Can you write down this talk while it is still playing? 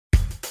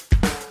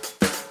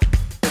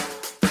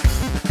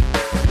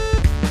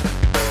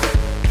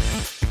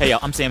Hey, y'all,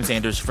 I'm Sam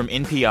Sanders from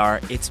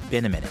NPR. It's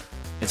been a minute.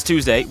 It's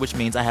Tuesday, which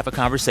means I have a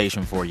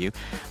conversation for you.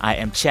 I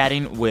am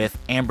chatting with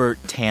Amber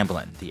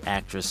Tamblyn, the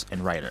actress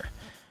and writer.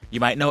 You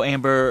might know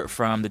Amber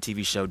from the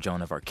TV show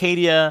Joan of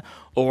Arcadia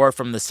or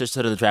from the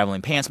Sisterhood of the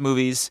Traveling Pants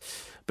movies.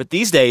 But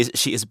these days,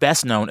 she is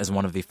best known as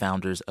one of the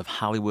founders of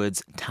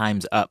Hollywood's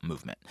Time's Up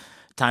movement.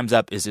 Time's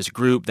Up is this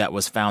group that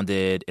was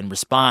founded in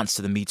response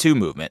to the MeToo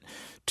movement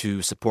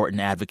to support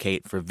and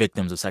advocate for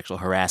victims of sexual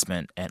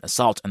harassment and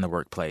assault in the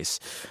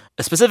workplace,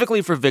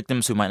 specifically for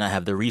victims who might not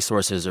have the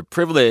resources or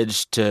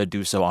privilege to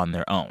do so on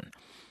their own.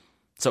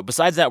 So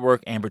besides that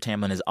work, Amber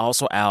Tamblyn is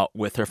also out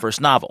with her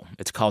first novel.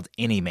 It's called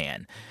Any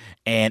Man,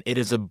 and it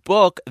is a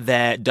book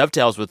that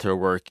dovetails with her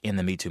work in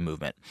the MeToo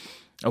movement.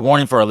 A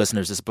warning for our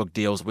listeners, this book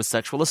deals with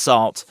sexual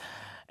assault,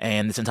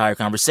 and this entire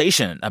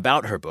conversation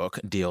about her book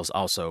deals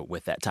also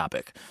with that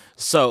topic.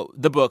 So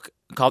the book,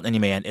 called Any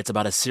Man, it's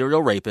about a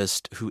serial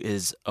rapist who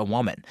is a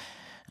woman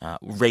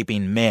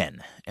raping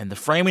men. And the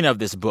framing of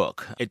this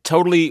book, it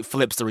totally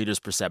flips the reader's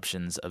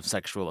perceptions of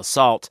sexual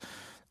assault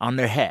on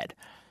their head.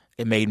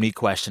 It made me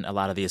question a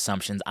lot of the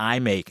assumptions I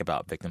make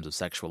about victims of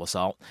sexual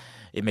assault.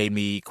 It made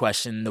me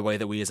question the way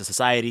that we as a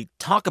society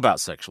talk about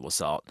sexual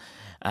assault,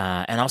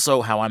 and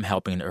also how I'm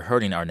helping or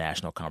hurting our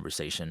national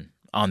conversation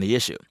on the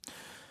issue.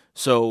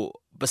 So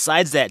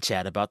besides that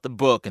chat about the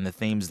book and the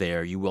themes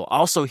there, you will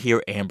also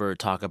hear Amber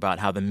talk about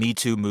how the Me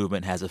Too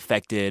movement has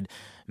affected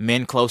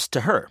men close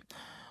to her.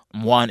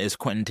 One is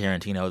Quentin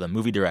Tarantino, the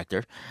movie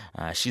director.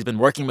 She's been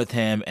working with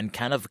him and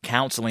kind of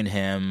counseling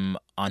him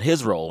on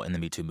his role in the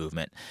Me Too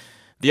movement.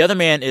 The other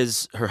man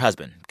is her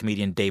husband,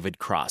 comedian David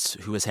Cross,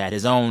 who has had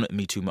his own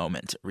Me Too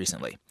moment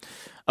recently.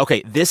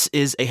 Okay, this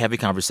is a heavy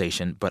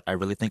conversation, but I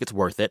really think it's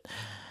worth it.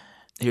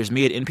 Here's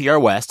me at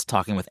NPR West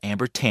talking with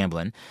Amber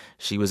Tamblyn.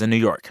 She was in New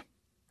York.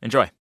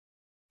 Enjoy.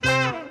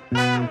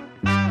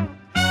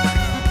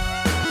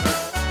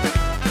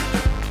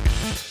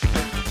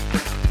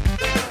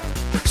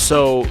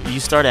 So you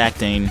start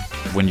acting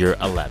when you're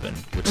 11,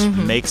 which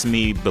makes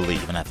me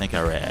believe, and I think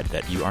I read,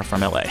 that you are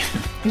from L.A.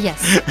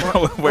 Yes,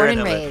 born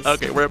and raised.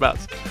 Okay,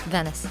 whereabouts?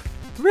 Venice.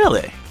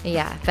 Really?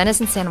 Yeah, Venice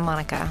and Santa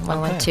Monica. I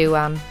went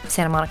to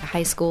Santa Monica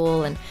High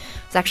School, and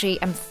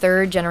I'm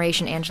third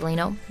generation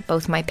Angelino.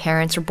 Both my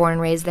parents were born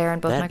and raised there,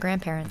 and both my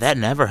grandparents. That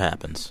never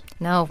happens.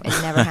 No, it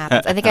never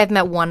happens. I think I've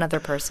met one other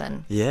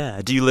person.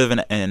 Yeah. Do you live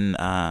in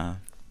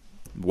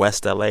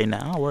West L.A.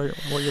 now? Where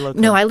are you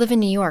located? No, I live in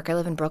New York. I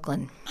live in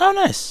Brooklyn. Oh,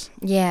 nice.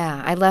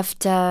 Yeah, I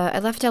left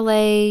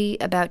L.A.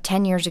 about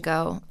 10 years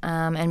ago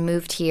and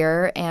moved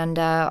here. And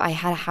I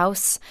had a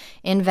house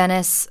in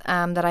Venice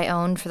that I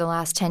owned for the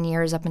last 10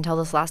 years up until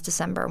this last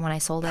December when I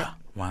sold it.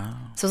 Wow.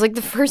 So it's like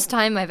the first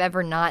time I've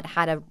ever not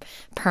had a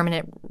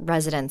permanent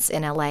residence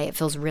in L.A. It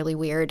feels really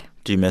weird.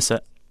 Do you miss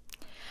it?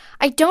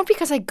 I don't,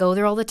 because I go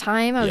there all the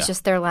time. I was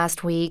just there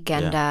last week,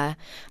 and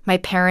my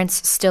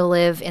parents still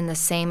live in the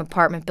same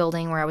apartment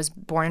building where I was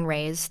born and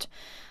raised.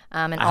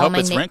 And I hope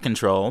it's rent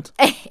controlled.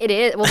 It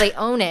is. Well, they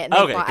own it.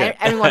 Okay,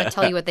 I don't want to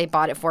tell you what they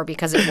bought it for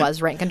because it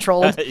was rent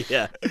controlled.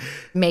 Yeah.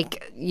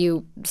 Make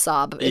you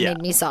sob. It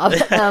made me sob.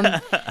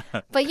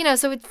 But,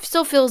 so it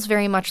still feels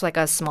very much like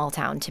a small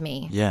town to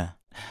me. Yeah.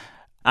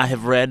 I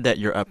have read that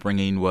your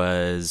upbringing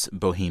was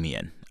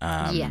bohemian.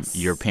 Yes.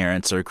 Your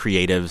parents are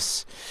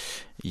creatives.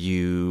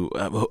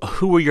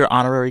 Who were your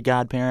honorary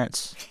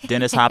godparents?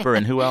 Dennis Hopper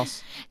and who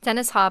else?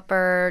 Dennis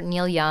Hopper,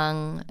 Neil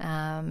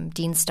Young,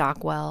 Dean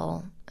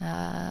Stockwell,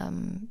 a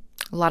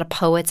lot of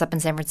poets up in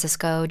San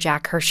Francisco,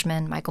 Jack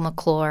Hirschman, Michael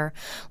McClure,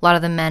 a lot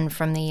of the men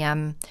from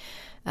the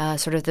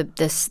sort of the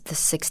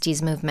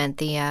 60s movement,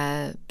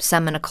 the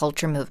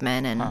Seminoculture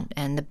movement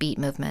and the Beat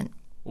movement.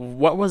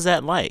 What was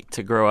that like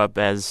to grow up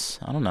as,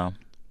 I don't know,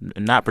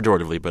 not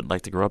pejoratively, but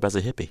like to grow up as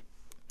a hippie?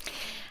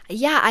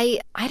 Yeah,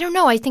 I don't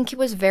know. I think it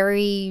was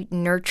very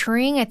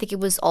nurturing. I think it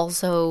was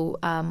also,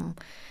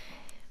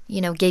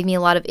 gave me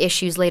a lot of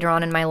issues later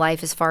on in my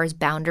life as far as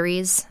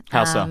boundaries.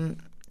 How so?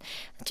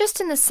 Just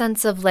in the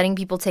sense of letting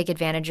people take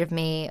advantage of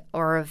me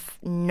or of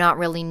not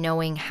really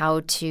knowing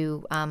how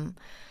to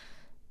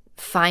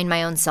find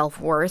my own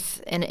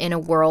self-worth in a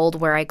world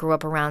where I grew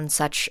up around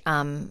such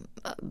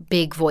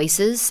big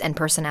voices and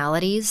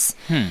personalities.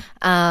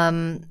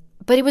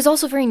 But it was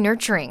also very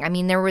nurturing. I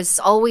mean, there was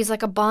always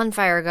like a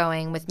bonfire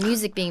going with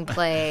music being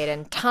played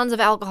and tons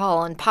of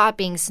alcohol and pot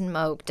being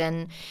smoked.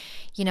 And,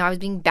 I was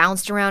being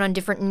bounced around on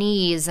different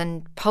knees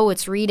and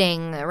poets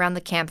reading around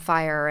the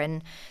campfire.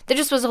 And there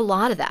just was a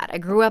lot of that. I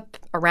grew up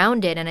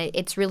around it, and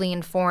it's really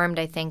informed,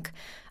 I think,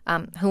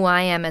 who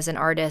I am as an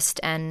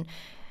artist, and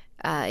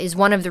is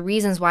one of the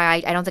reasons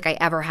why I don't think I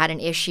ever had an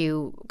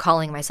issue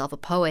calling myself a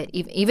poet,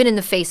 even in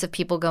the face of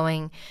people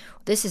going,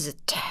 this is a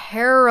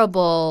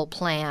terrible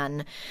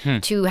plan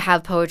to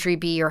have poetry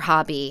be your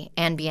hobby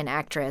and be an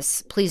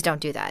actress. Please don't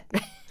do that.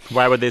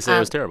 Why would they say it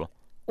was terrible?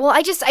 Well,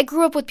 I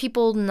grew up with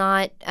people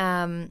not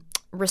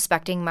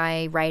respecting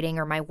my writing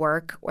or my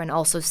work, and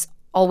also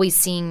always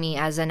seeing me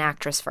as an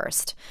actress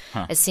first,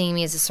 as seeing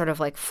me as a sort of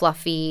like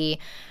fluffy,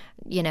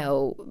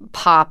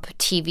 pop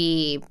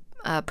TV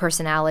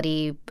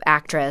personality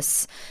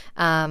actress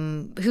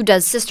who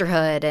does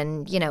Sisterhood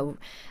and,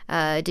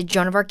 did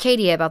Joan of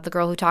Arcadia about the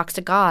girl who talks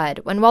to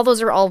God. And while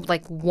those are all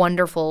like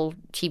wonderful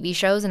TV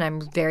shows, and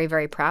I'm very,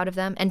 very proud of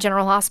them, and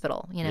General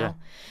Hospital, Yeah.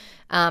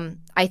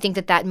 I think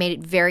that made it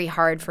very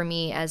hard for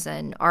me as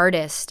an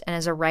artist and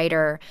as a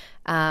writer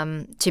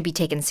to be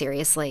taken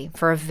seriously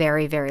for a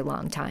very, very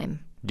long time.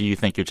 Do you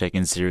think you're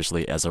taken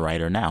seriously as a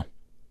writer now?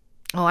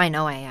 Oh, I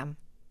know I am.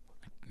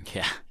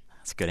 Yeah,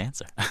 that's a good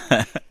answer.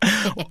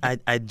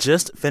 I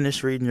just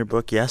finished reading your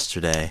book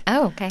yesterday.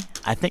 Oh, okay.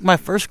 I think my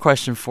first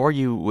question for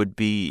you would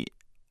be,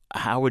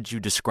 how would you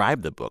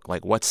describe the book?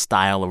 Like, what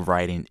style of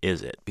writing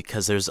is it?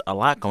 Because there's a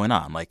lot going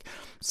on. Like,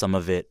 some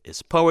of it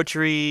is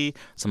poetry,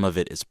 some of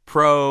it is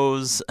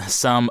prose,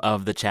 some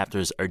of the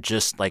chapters are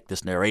just like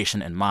this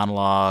narration and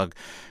monologue.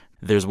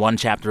 There's one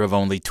chapter of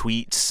only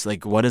tweets.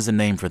 Like, what is the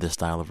name for this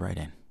style of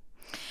writing?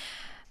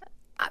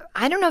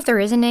 I don't know if there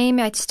is a name.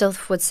 I still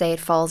would say it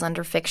falls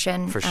under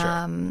fiction. For sure.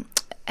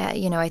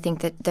 I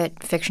think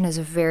that fiction is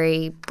a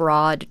very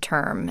broad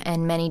term,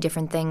 and many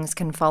different things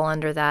can fall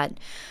under that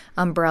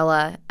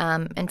umbrella.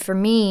 And for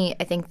me,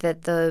 I think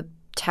that the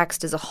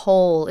text as a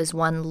whole is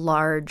one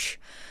large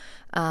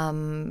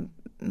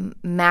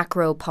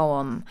macro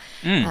poem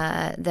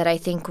that I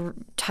think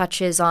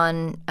touches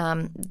on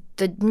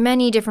the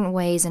many different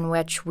ways in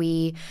which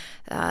we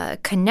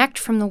connect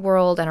from the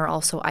world and are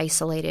also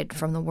isolated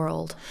from the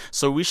world.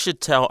 So we should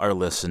tell our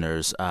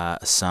listeners,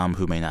 some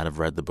who may not have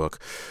read the book,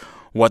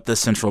 what the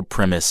central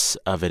premise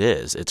of it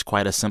is. It's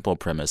quite a simple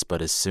premise, but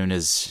as soon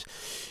as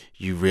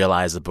you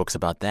realize the book's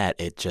about that,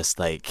 it just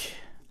like...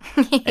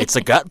 it's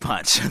a gut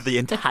punch the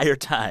entire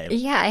time.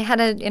 Yeah, I had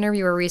an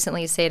interviewer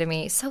recently say to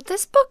me, so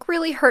this book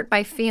really hurt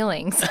my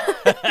feelings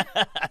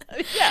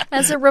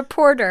as a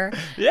reporter.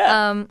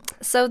 Yeah.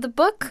 So the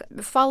book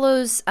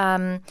follows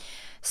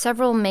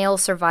several male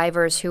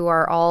survivors who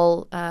are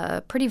all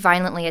pretty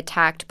violently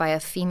attacked by a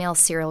female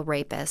serial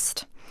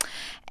rapist.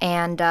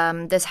 And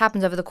this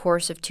happens over the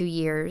course of 2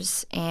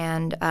 years.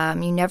 And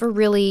you never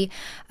really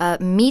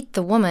meet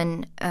the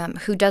woman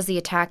who does the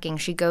attacking.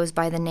 She goes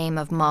by the name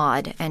of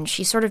Maud. And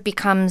she sort of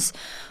becomes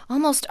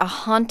almost a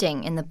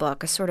haunting in the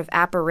book, a sort of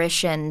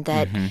apparition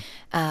that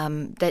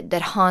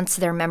that haunts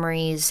their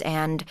memories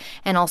and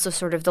also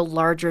sort of the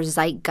larger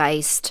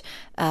zeitgeist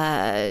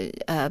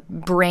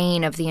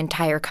brain of the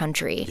entire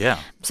country. Yeah.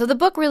 So the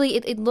book really,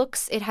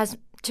 it has...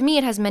 To me,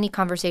 it has many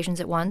conversations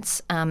at once.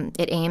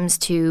 It aims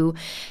to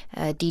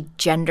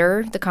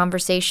degender the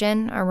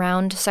conversation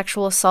around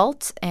sexual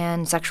assault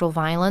and sexual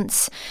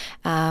violence,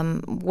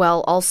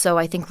 while also,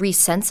 I think,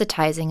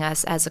 resensitizing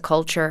us as a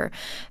culture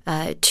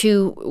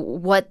to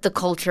what the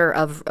culture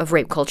of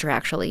rape culture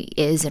actually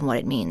is and what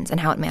it means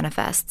and how it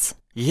manifests.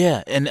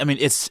 Yeah, and I mean,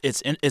 it's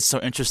so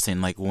interesting.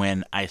 Like,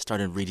 when I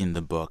started reading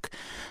the book,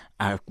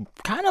 I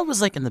kind of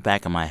was like in the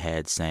back of my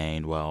head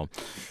saying, well,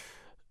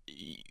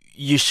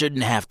 you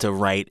shouldn't have to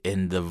write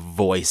in the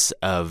voice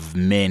of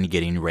men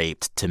getting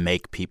raped to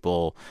make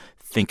people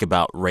think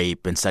about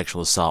rape and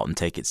sexual assault and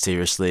take it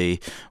seriously.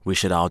 We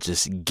should all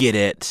just get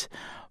it.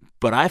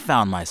 But I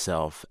found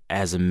myself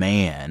as a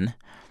man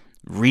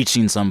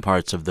reaching some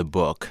parts of the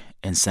book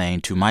and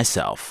saying to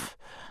myself,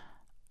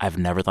 I've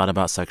never thought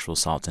about sexual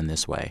assault in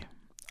this way.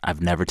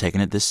 I've never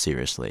taken it this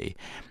seriously.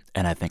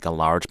 And I think a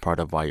large part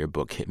of why your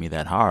book hit me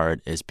that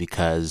hard is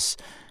because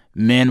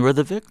men were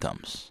the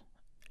victims.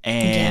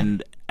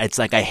 And it's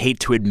like, I hate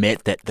to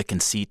admit that the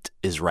conceit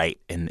is right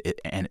and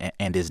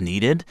is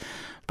needed,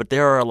 but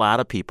there are a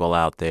lot of people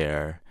out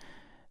there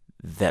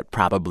that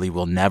probably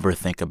will never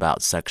think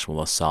about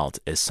sexual assault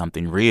as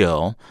something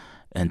real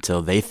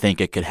until they think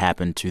it could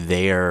happen to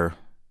their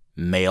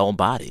male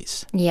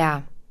bodies.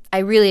 Yeah, I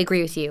really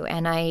agree with you.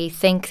 And I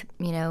think,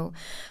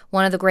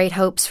 one of the great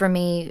hopes for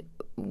me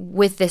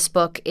with this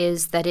book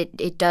is that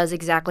it does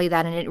exactly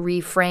that, and it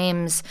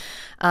reframes,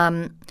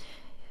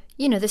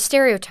 the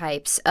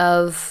stereotypes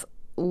of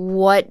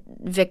what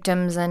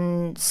victims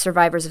and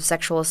survivors of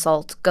sexual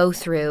assault go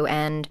through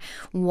and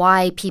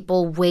why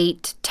people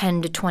wait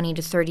 10 to 20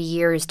 to 30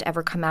 years to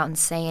ever come out and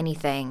say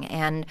anything,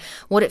 and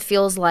what it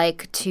feels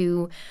like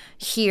to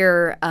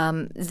hear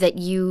that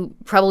you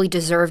probably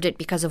deserved it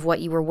because of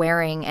what you were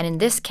wearing. And in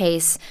this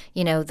case,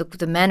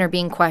 the men are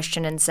being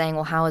questioned and saying,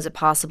 well, how is it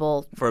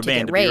possible for a to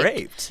man get to raped? be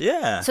raped?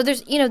 Yeah. So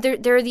there's,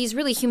 there are these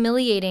really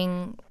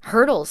humiliating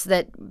hurdles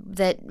that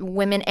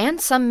women and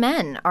some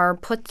men are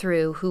put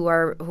through who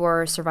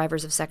are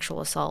survivors of sexual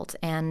assault.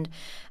 And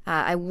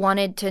I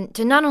wanted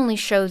to not only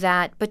show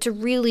that, but to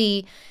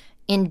really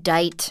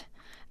indict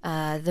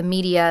the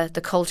media,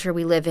 the culture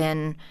we live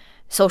in,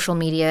 social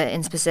media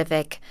in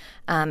specific,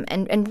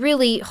 and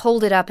really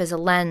hold it up as a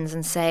lens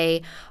and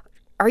say,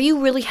 are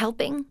you really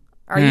helping?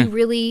 Are you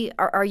really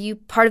are you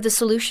part of the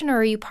solution, or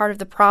are you part of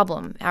the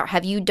problem?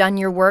 Have you done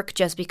your work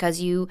just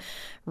because you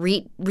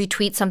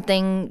retweet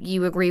something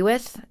you agree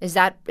with? Is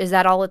that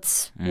all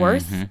it's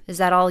worth? Is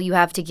that all you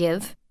have to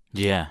give?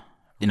 Yeah.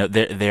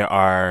 There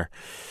are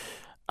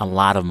a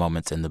lot of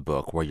moments in the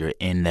book where you're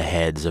in the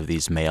heads of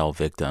these male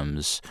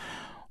victims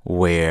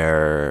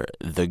where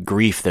the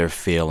grief they're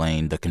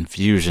feeling, the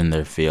confusion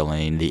they're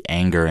feeling, the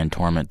anger and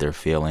torment they're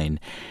feeling,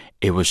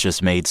 it was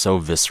just made so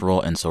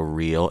visceral and so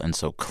real and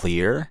so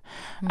clear.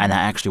 And I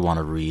actually want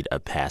to read a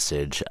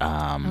passage.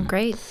 Oh,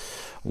 great.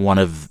 One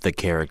of the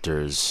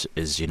characters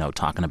is,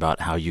 talking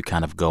about how you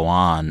kind of go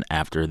on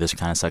after this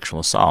kind of sexual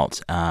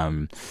assault.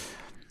 And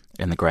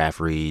the graph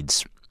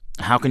reads,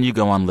 "How can you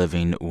go on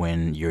living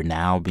when you're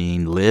now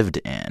being lived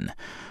in,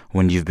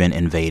 when you've been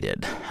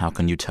invaded? How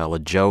can you tell a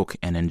joke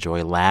and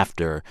enjoy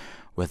laughter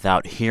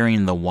without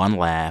hearing the one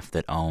laugh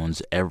that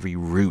owns every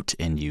root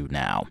in you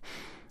now?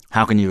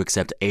 How can you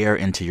accept air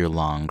into your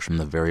lungs from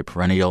the very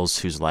perennials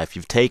whose life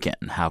you've taken?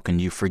 How can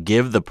you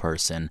forgive the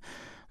person,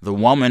 the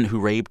woman who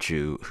raped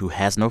you, who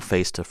has no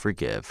face to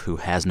forgive, who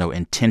has no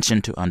intention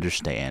to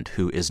understand,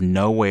 who is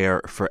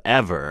nowhere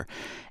forever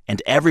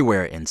and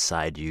everywhere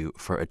inside you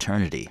for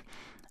eternity?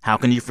 How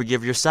can you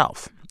forgive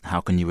yourself? How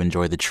can you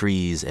enjoy the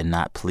trees and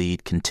not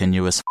plead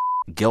continuous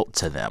guilt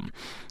to them?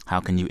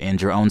 How can you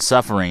end your own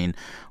suffering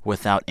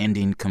without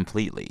ending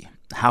completely?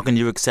 How can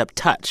you accept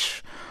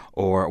touch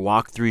or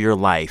walk through your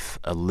life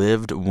a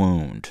lived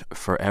wound,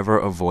 forever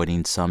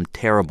avoiding some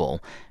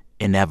terrible,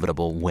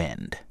 inevitable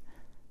wind?"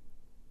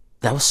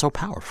 That was so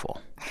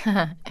powerful.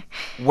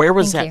 Where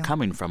was that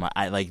coming from?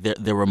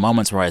 There were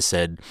moments where I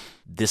said,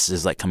 this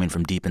is like coming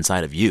from deep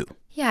inside of you.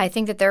 Yeah, I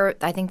think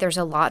there's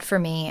a lot for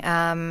me.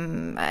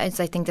 As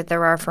I think that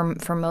there are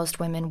for most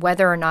women,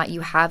 whether or not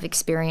you have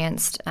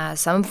experienced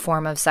some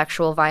form of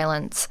sexual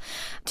violence.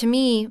 To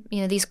me,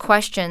 these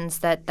questions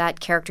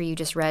that character you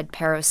just read,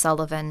 Per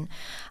O'Sullivan,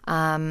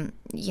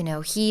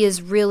 he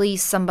is really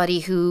somebody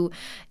who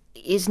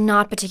is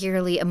not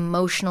particularly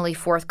emotionally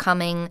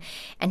forthcoming,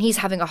 and he's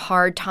having a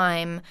hard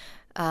time.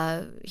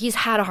 He's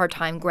had a hard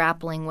time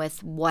grappling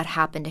with what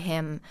happened to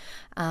him,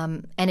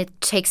 and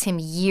it takes him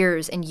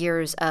years and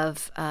years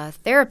of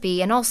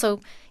therapy. And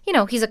also,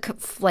 he's a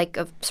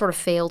sort of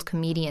failed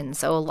comedian,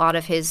 so a lot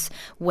of his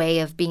way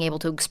of being able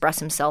to express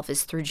himself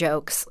is through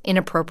jokes,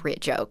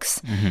 inappropriate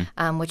jokes,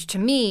 which to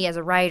me as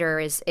a writer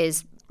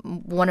is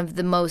one of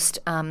the most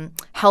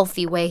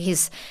healthy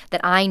ways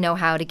that I know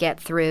how to get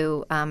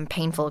through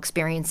painful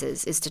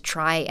experiences, is to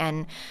try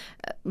and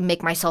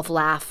make myself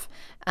laugh.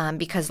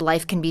 Because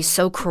life can be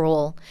so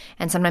cruel,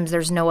 and sometimes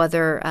there's no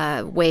other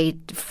way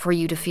for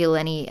you to feel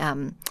any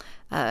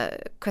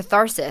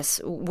catharsis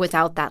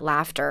without that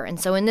laughter. And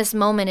so in this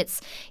moment,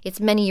 it's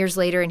many years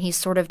later, and he's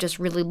sort of just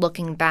really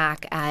looking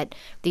back at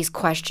these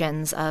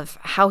questions of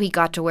how he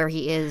got to where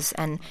he is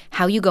and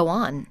how you go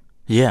on.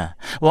 Yeah.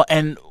 Well,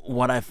 and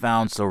what I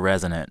found so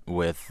resonant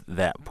with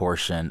that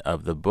portion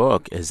of the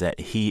book is that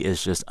he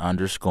is just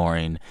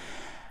underscoring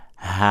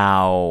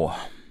how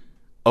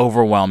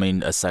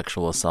overwhelming a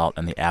sexual assault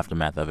and the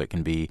aftermath of it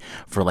can be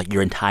for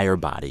your entire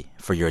body,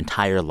 for your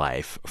entire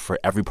life, for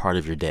every part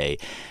of your day.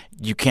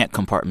 You can't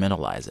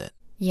compartmentalize it.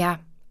 Yeah.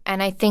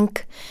 And I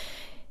think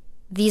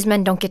these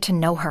men don't get to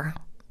know her.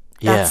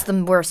 That's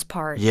the worst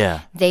part.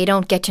 Yeah. They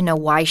don't get to know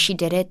why she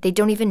did it. They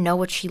don't even know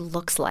what she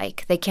looks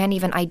like. They can't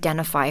even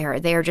identify her.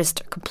 They are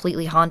just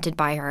completely haunted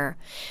by her.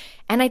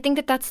 And I think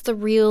that that's the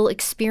real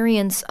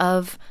experience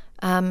of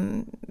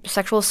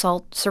sexual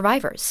assault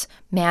survivors.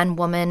 Man,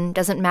 woman,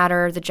 doesn't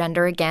matter the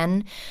gender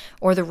again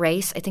or the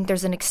race. I think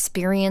there's an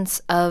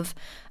experience of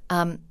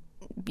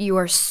you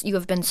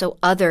have been so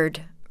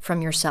othered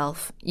from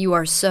yourself. You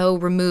are so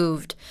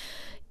removed,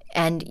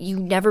 and you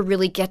never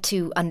really get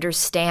to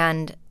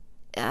understand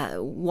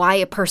why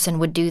a person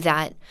would do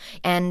that.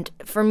 And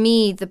for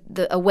me,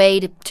 a way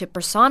to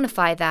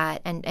personify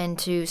that and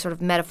to sort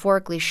of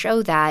metaphorically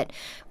show that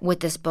with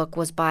this book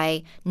was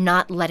by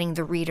not letting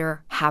the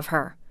reader have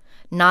her.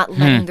 Not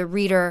letting the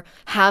reader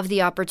have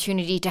the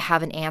opportunity to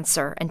have an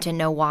answer and to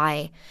know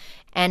why.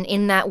 And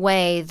in that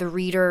way, the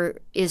reader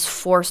is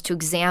forced to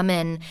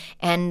examine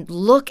and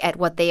look at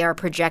what they are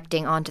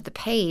projecting onto the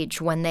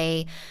page when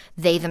they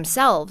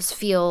themselves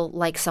feel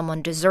like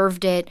someone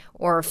deserved it,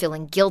 or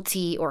feeling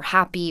guilty or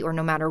happy, or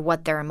no matter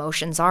what their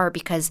emotions are,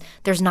 because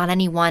there's not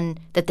anyone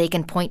that they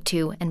can point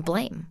to and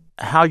blame.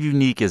 How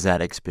unique is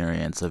that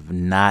experience of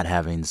not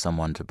having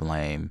someone to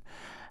blame?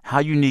 How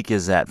unique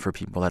is that for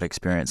people that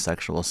experience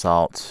sexual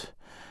assault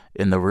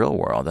in the real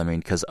world? I mean,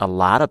 because a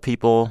lot of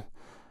people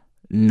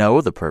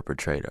know the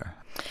perpetrator.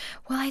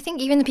 Well, I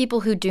think even the people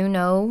who do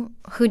know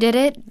who did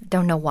it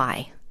don't know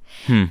why,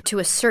 to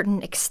a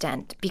certain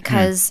extent,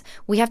 because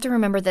we have to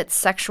remember that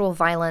sexual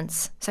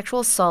violence, sexual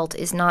assault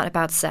is not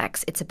about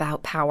sex. It's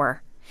about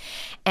power.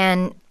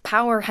 And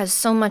power has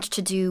so much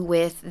to do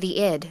with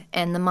the id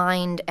and the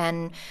mind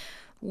and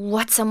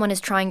what someone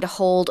is trying to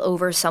hold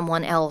over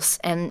someone else.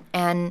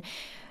 And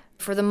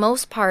for the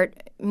most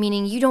part,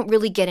 meaning you don't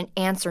really get an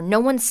answer. No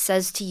one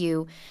says to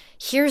you,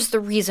 here's the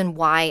reason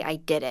why I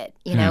did it.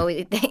 You know,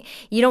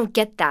 you don't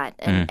get that.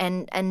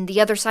 And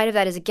the other side of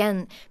that is,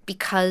 again,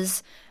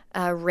 because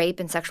rape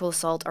and sexual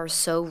assault are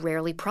so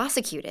rarely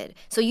prosecuted.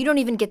 So you don't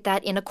even get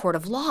that in a court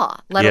of law,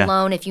 let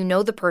alone if you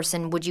know the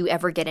person, would you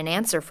ever get an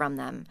answer from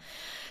them?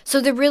 So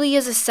there really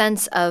is a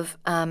sense of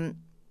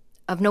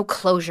no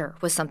closure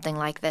with something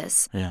like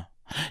this. Yeah.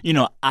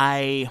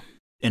 I,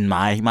 in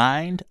my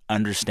mind,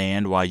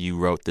 understand why you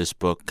wrote this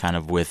book kind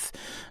of with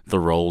the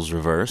roles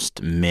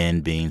reversed,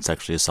 men being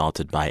sexually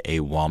assaulted by a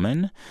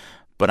woman.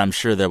 But I'm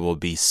sure there will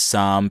be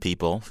some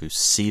people who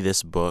see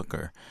this book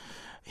or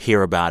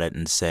hear about it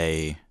and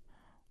say,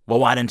 well,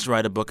 why didn't you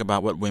write a book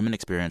about what women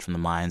experience from the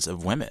minds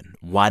of women?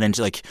 Why didn't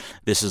you,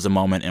 this is a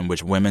moment in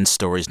which women's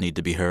stories need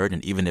to be heard.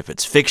 And even if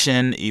it's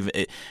fiction,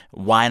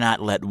 why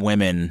not let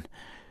women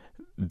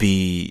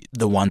be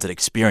the ones that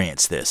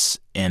experience this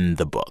in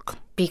the book?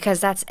 Because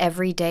that's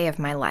every day of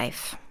my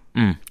life.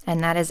 And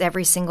that is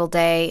every single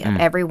day of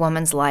every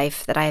woman's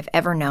life that I have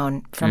ever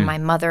known, from my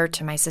mother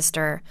to my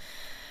sister,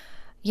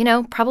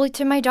 probably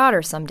to my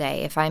daughter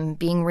someday, if I'm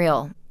being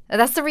real.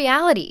 That's the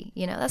reality,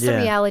 that's the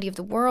reality of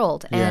the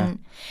world. Yeah. And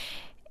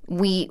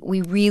we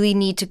really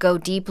need to go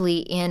deeply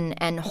in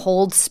and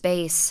hold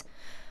space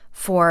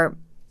for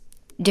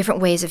different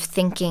ways of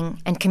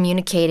thinking and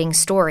communicating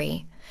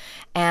story,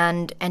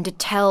 and to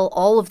tell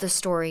all of the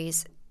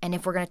stories. And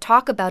if we're going to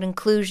talk about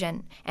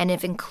inclusion, and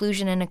if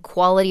inclusion and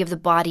equality of the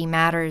body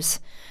matters,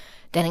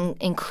 then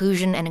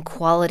inclusion and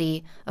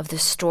equality of the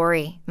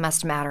story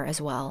must matter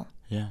as well.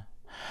 Yeah.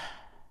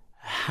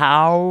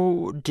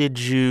 How did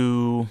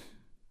you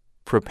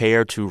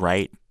prepare to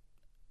write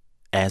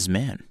as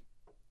men?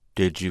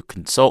 Did you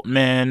consult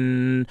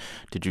men?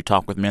 Did you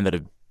talk with men that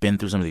have been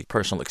through some of these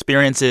personal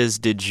experiences?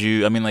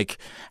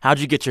 How'd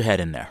you get your head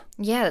in there?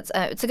 Yeah,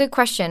 it's a good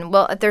question.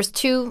 Well, there's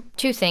two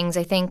things.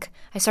 I think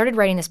I started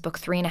writing this book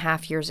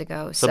 3.5 years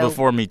ago. So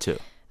before MeToo?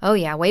 Oh,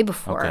 yeah, way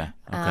before.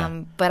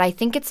 Okay. But I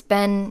think it's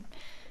been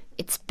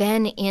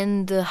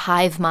in the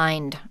hive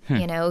mind.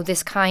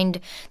 This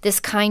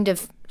kind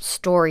of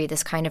story,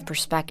 this kind of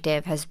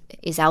perspective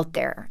is out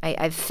there.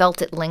 I've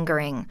felt it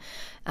lingering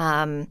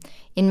in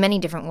many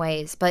different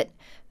ways. But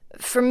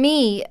for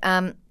me,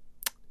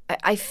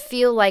 I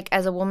feel like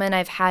as a woman,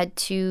 I've had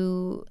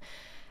to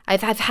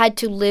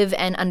live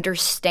and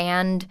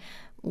understand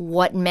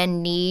what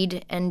men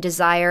need and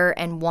desire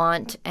and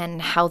want,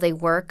 and how they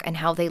work and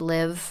how they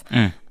live,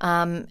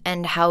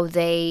 and how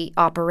they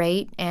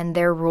operate, and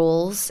their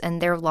rules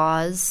and their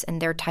laws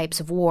and their types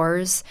of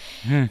wars.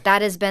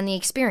 That has been the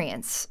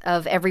experience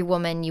of every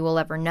woman you will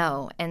ever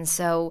know. And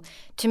so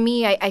to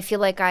me, I feel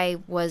like I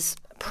was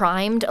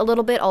primed a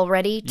little bit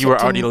already. You were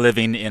already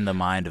living in the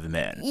mind of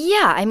men.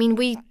 Yeah. I mean,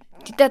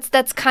 that's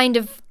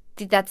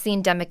the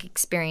endemic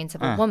experience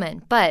of a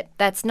woman. But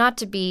that's not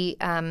to be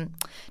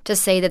to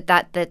say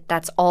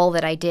that's all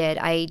that I did.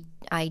 I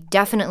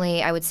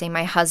definitely, I would say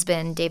my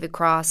husband, David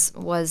Cross,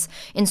 was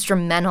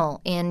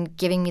instrumental in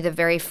giving me the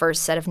very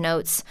first set of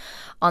notes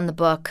on the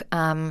book,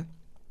 and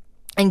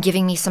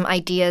giving me some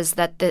ideas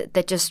that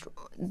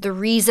the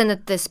reason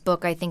that this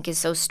book, I think, is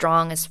so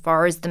strong as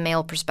far as the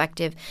male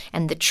perspective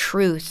and the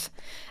truth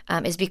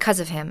is because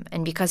of him,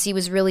 and because he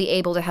was really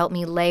able to help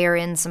me layer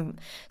in some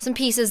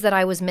pieces that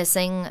I was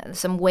missing,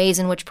 some ways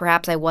in which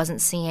perhaps I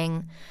wasn't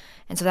seeing.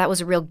 And so that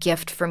was a real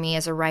gift for me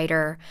as a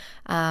writer.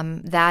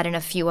 That and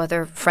a few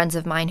other friends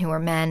of mine who are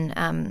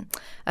men,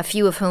 a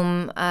few of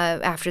whom,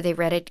 after they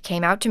read it,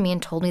 came out to me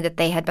and told me that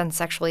they had been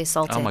sexually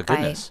assaulted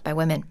by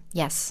women.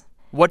 Yes.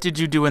 What did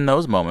you do in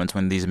those moments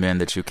when these men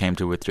that you came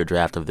to with your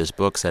draft of this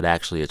book said,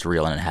 actually, it's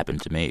real and it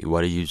happened to me?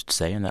 What did you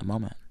say in that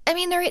moment? I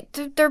mean,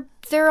 they're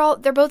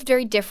both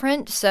very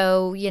different.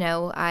 So,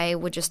 I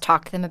would just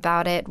talk to them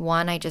about it.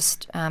 One, I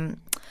just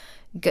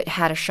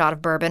had a shot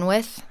of bourbon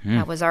with.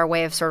 That was our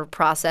way of sort of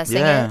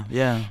processing it.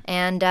 Yeah.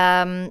 And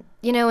and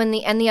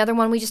the other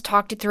one, we just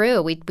talked it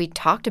through. We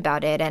talked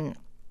about it, and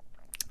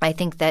I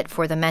think that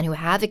for the men who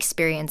have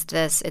experienced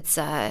this, it's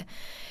a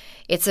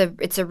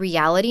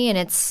reality, and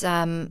it's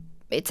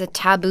a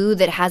taboo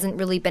that hasn't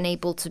really been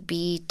able to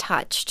be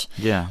touched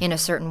in a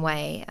certain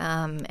way.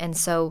 And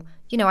so,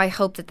 I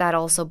hope that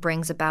also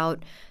brings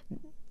about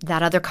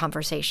that other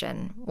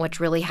conversation, which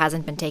really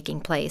hasn't been taking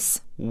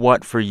place.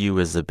 What for you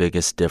is the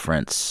biggest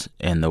difference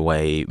in the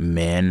way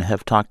men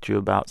have talked to you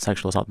about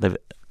sexual assault they've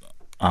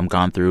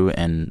gone through,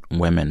 and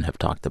women have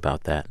talked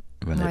about that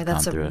when they've gone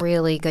through it? That's a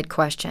really good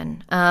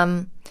question.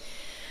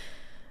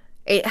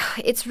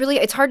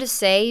 It's hard to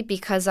say,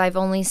 because I've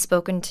only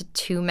spoken to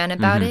 2 men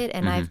about it,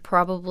 and I've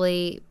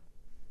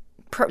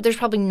there's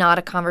probably not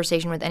a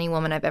conversation with any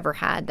woman I've ever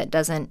had that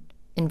doesn't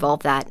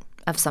involve that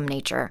of some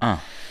nature.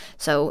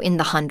 So in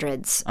the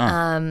hundreds.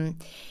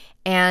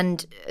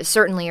 And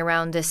certainly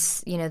around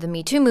this, the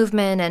MeToo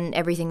movement and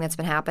everything that's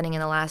been happening in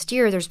the last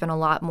year, there's been a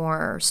lot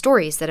more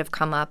stories that have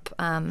come up.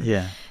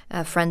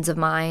 Friends of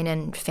mine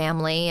and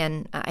family.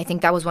 And I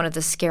think that was one of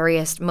the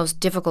scariest, most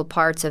difficult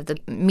parts of the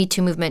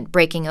MeToo movement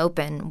breaking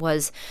open,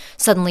 was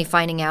suddenly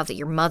finding out that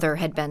your mother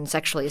had been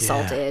sexually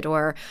assaulted,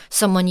 or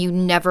someone you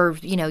never,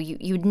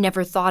 you'd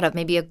never thought of,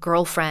 maybe a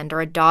girlfriend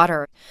or a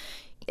daughter.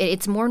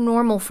 It's more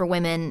normal for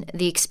women,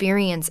 the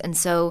experience. And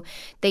so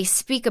they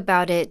speak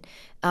about it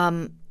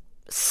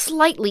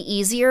slightly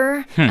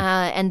easier,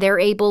 and they're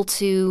able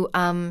to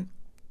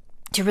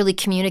really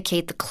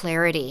communicate the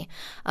clarity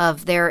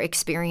of their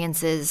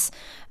experiences.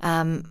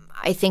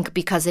 I think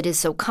because it is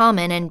so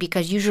common, and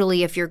because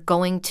usually if you're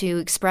going to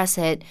express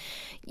it,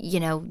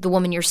 the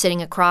woman you're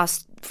sitting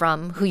across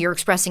from who you're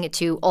expressing it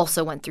to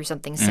also went through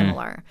something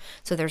similar.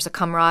 So there's a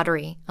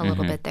camaraderie a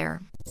little bit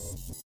there.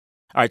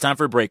 All right, time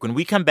for a break. When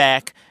we come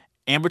back,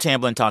 Amber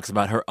Tamblyn talks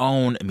about her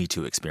own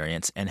MeToo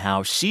experience and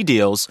how she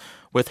deals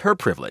with her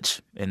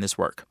privilege in this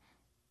work.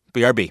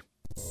 BRB.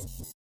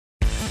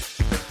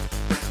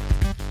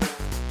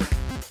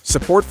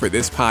 Support for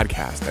this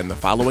podcast and the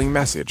following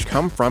message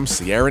come from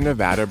Sierra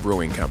Nevada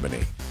Brewing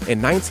Company.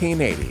 In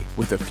 1980,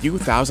 with a few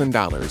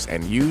 $1,000s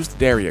and used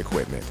dairy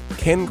equipment,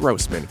 Ken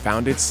Grossman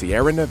founded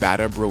Sierra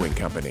Nevada Brewing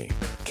Company.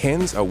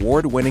 Ken's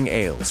award-winning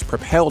ales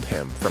propelled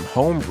him from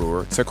home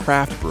brewer to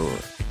craft brewer.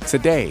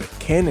 Today,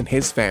 Ken and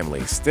his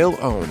family still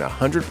own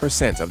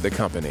 100% of the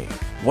company,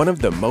 one of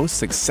the most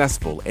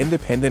successful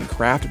independent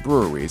craft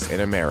breweries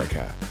in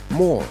America.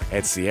 More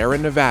at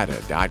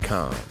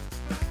sierranevada.com.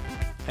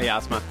 Hey,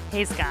 Asma.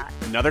 Hey, Scott.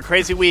 Another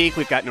crazy week.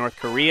 We've got North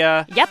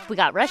Korea. Yep, we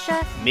got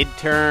Russia.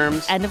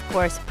 Midterms. And, of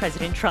course,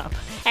 President Trump.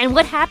 And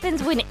what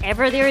happens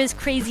whenever there is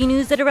crazy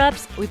news that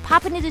erupts? We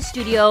pop into the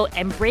studio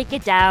and break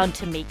it down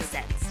to make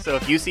sense. So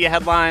if you see a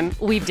headline,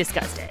 we've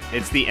discussed it.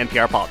 It's the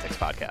NPR Politics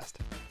Podcast.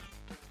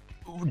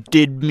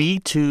 Did Me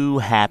Too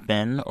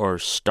happen or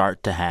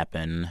start to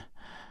happen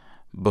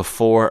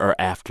before or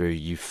after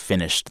you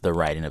finished the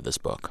writing of this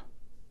book?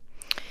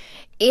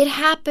 It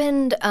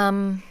happened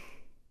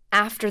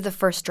after the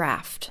first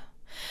draft.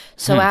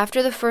 So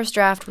after the first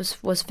draft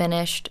was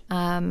finished,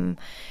 I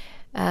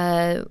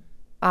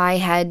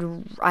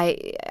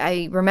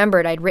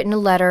remembered I'd written a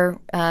letter.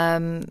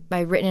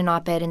 I'd written an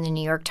op-ed in the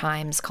New York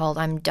Times called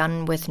 "I'm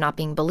Done with Not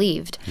Being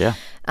Believed,"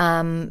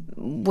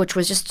 which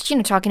was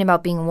just talking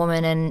about being a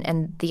woman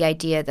and the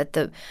idea that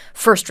the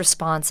first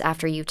response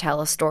after you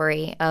tell a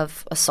story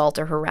of assault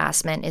or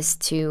harassment is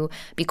to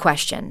be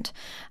questioned.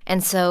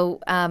 And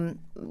so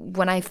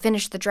when I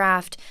finished the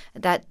draft,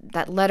 that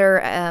letter,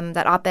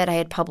 that op-ed I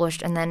had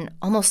published, and then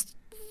almost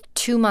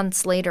 2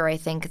 months later, I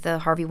think, the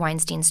Harvey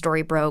Weinstein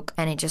story broke,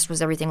 and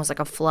everything was like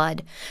a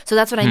flood. So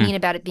that's what I mean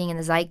about it being in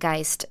the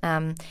zeitgeist.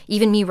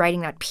 Even me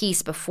writing that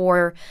piece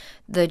before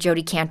the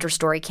Jodi Kantor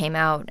story came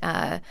out,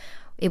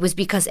 it was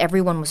because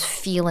everyone was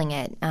feeling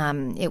it.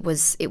 It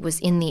was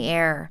in the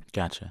air.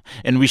 Gotcha.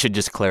 And we should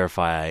just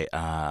clarify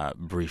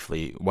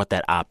briefly what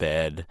that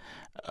op-ed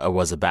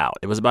was about.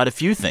 It was about a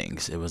few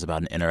things. It was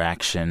about an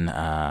interaction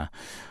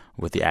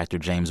with the actor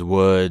James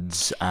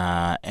Woods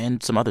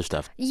and some other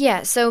stuff.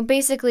 Yeah, so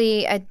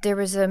basically there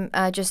was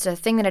just a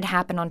thing that had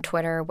happened on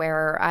Twitter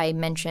where I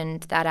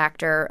mentioned that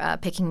actor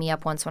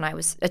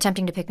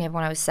attempting to pick me up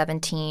when I was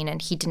 17,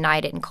 and he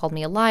denied it and called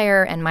me a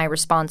liar, and my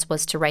response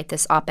was to write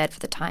this op-ed for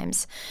the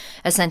Times,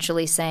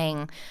 essentially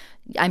saying,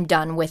 I'm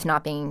done with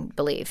not being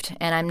believed,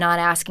 and I'm not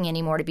asking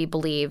anymore to be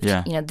believed.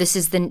 Yeah. This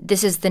is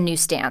the new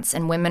stance,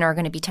 and women are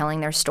going to be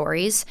telling their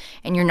stories,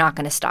 and you're not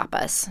going to stop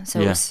us.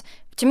 So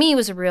to me, it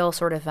was a real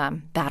sort of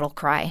battle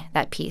cry,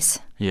 that piece.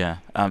 Yeah.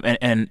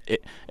 And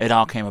it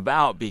all came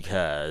about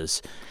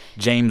because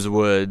James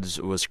Woods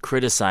was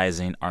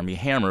criticizing Armie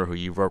Hammer, who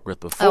you've worked with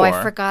before. Oh,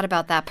 I forgot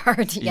about that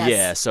part. Yes.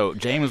 Yeah, so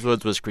James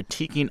Woods was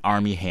critiquing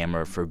Armie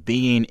Hammer for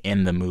being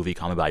in the movie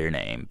Call Me By Your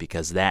Name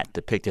because that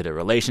depicted a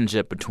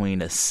relationship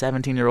between a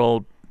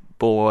 17-year-old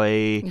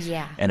boy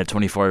and a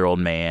 24-year-old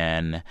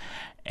man.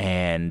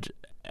 And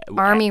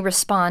Armie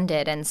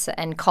responded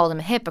and called him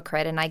a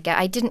hypocrite, and I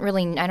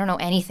don't know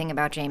anything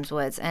about James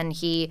Woods, and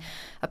he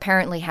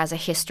apparently has a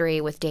history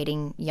with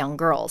dating young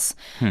girls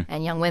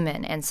and young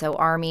women, and so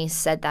Armie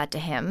said that to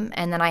him,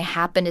 and then I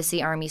happened to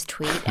see Armie's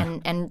tweet,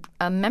 and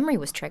a memory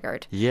was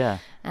triggered. Yeah.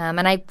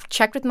 And I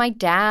checked with my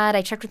dad,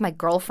 I checked with my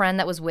girlfriend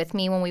that was with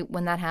me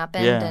when that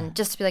happened, and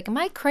just to be like, am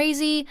I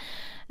crazy?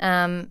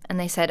 And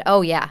they said,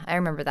 oh, yeah, I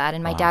remember that.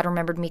 And my dad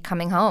remembered me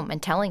coming home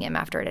and telling him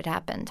after it had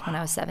happened when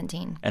I was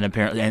 17. And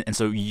apparently, and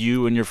so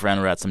you and your friend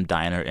were at some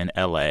diner in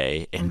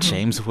L.A., and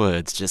James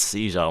Woods just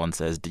sees y'all and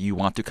says, do you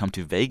want to come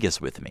to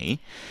Vegas with me?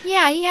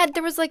 Yeah,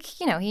 there was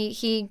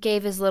he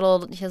gave his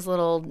little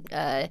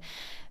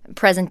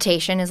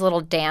presentation, his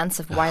little dance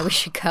of why we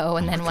should go.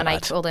 And then when I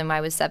told him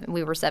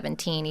we were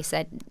 17, he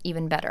said,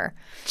 even better.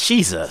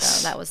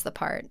 Jesus. So that was the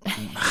part.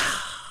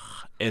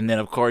 And then,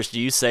 of course,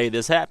 you say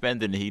this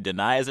happened, and he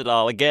denies it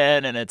all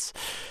again, and it's...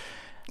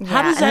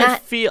 How does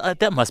that feel?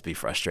 That must be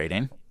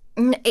frustrating.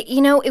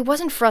 It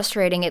wasn't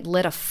frustrating. It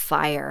lit a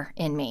fire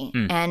in me.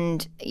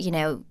 And,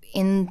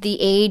 in the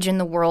age and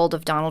the world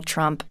of Donald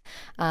Trump,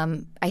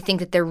 I think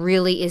that there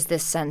really is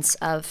this sense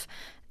of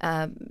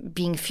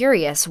being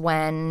furious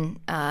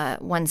when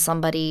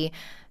somebody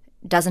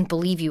doesn't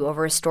believe you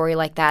over a story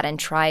like that and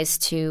tries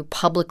to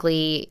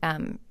publicly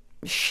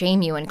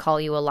shame you and call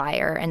you a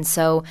liar. And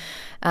so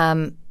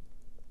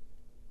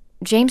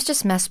James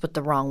just messed with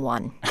the wrong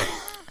one.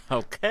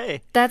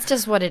 Okay. That's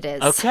just what it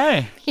is.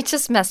 Okay. He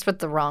just messed with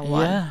the wrong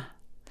one.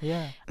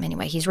 Yeah.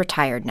 Anyway, he's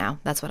retired now.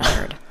 That's what I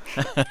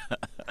heard.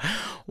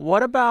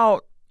 What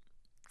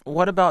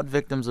about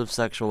victims of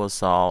sexual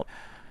assault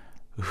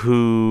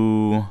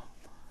who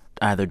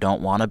either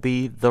don't want to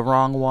be the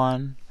wrong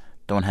one,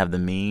 don't have the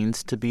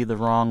means to be the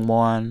wrong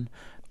one,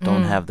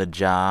 don't have the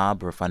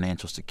job or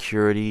financial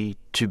security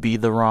to be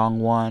the wrong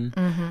one.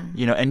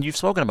 You know, and you've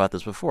spoken about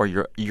this before.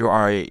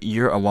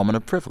 You're a woman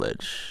of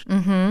privilege.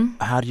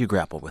 How do you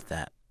grapple with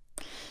that?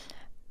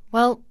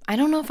 Well, I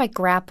don't know if I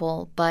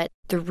grapple, but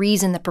the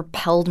reason that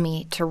propelled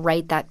me to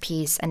write that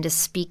piece and to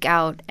speak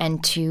out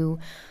and to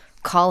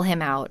call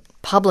him out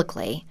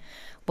publicly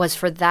was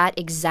for that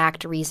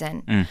exact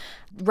reason.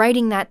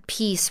 Writing that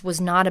piece was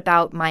not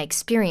about my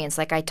experience.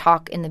 Like, I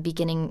talk in the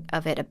beginning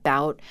of it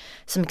about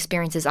some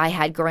experiences I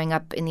had growing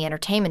up in the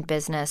entertainment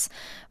business,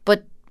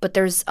 but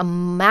there's a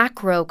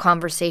macro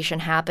conversation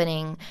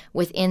happening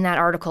within that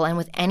article and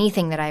with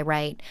anything that I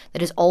write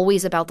that is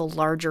always about the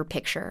larger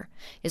picture,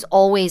 is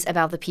always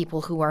about the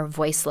people who are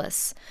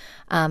voiceless.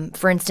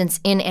 For instance,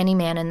 in Any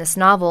Man in this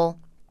novel,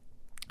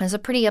 there's a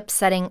pretty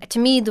upsetting, to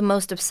me, the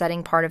most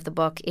upsetting part of the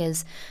book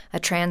is a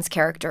trans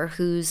character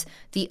who's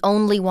the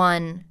only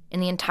one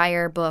in the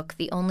entire book,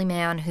 the only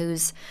man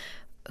whose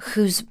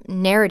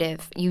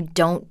narrative you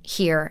don't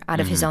hear out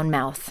of his own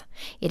mouth.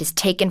 It is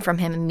taken from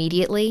him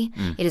immediately.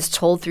 It is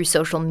told through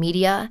social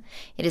media.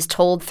 It is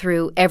told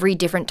through every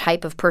different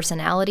type of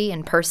personality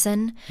and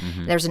person.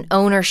 There's an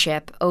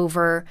ownership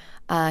over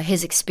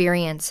his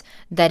experience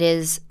that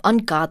is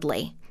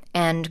ungodly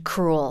and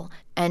cruel,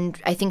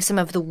 and I think some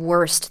of the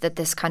worst that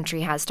this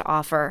country has to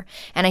offer.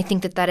 And I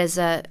think that is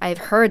I've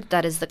heard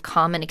that is the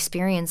common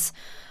experience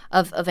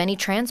of any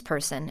trans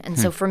person. And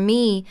so for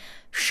me,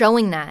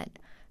 showing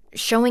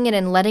it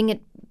and letting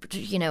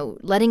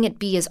it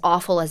be as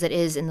awful as it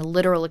is in the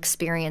literal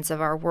experience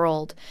of our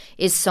world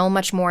is so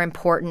much more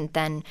important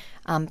than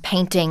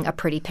painting a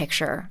pretty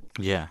picture.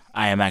 Yeah,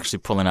 I am actually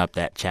pulling up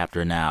that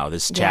chapter now.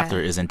 This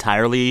chapter is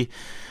entirely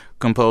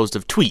composed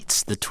of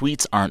tweets. The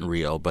tweets aren't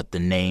real, but the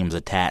names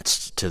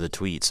attached to the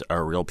tweets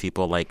are real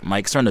people like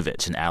Mike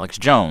Cernovich and Alex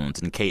Jones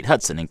and Kate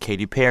Hudson and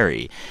Katy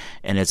Perry.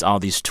 And it's all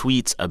these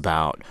tweets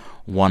about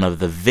one of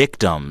the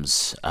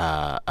victims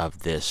of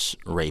this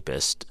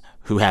rapist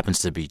who happens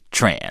to be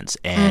trans.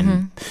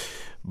 And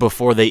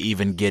before they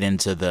even get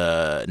into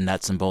the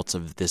nuts and bolts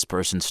of this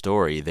person's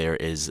story, there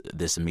is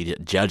this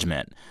immediate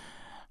judgment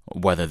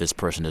whether this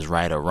person is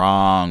right or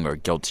wrong or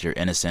guilty or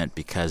innocent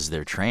because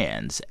they're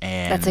trans.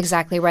 And that's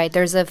exactly right.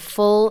 There's a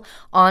full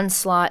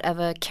onslaught of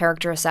a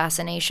character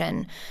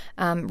assassination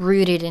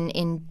rooted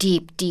in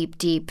deep, deep,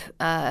 deep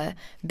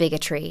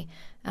bigotry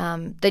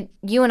that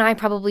you and I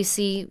probably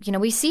see. You know,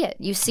 we see it.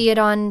 You see it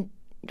on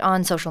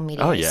social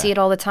media. Oh, You yeah. see it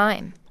all the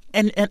time.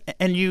 And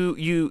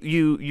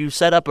you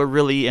set up a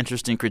really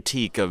interesting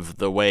critique of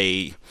the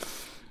way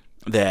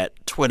that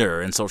Twitter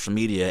and social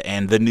media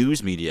and the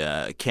news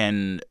media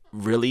can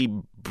really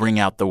bring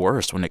out the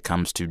worst when it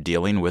comes to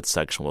dealing with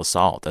sexual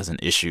assault as an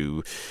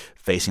issue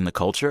facing the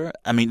culture.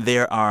 I mean,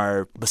 there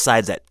are,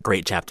 besides that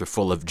great chapter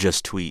full of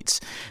just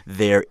tweets,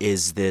 there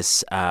is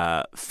this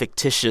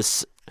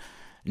fictitious,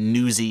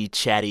 newsy,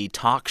 chatty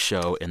talk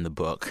show in the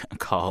book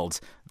called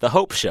The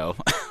Hope Show,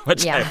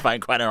 which I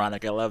find quite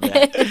ironic. I love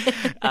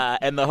that.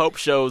 And The Hope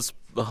Show's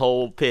the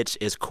whole pitch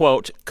is,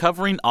 quote,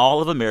 covering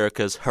all of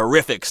America's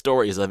horrific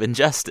stories of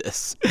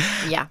injustice.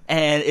 Yeah.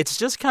 And it's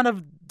just kind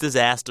of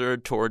disaster,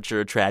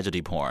 torture,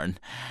 tragedy porn.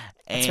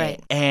 That's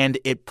right. And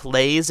it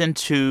plays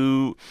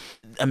into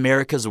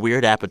America's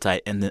weird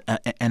appetite and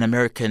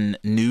American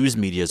news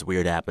media's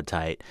weird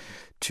appetite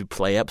to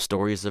play up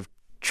stories of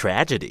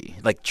tragedy,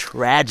 like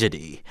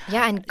tragedy.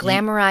 Yeah, and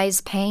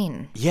glamorize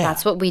pain. Yeah.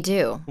 That's what we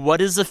do. What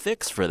is the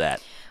fix for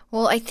that?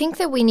 Well, I think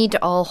that we need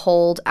to all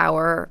hold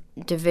our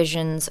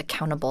divisions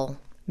accountable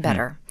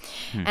better.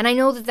 And I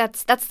know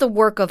that that's the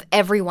work of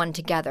everyone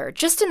together,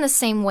 just in the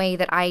same way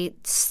that I,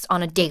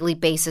 on a daily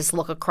basis,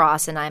 look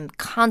across and I'm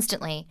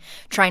constantly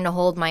trying to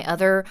hold my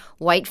other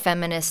white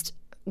feminist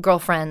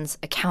girlfriends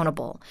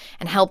accountable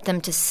and help them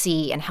to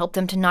see and help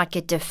them to not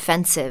get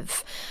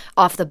defensive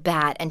off the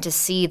bat and to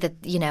see that,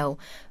 you know,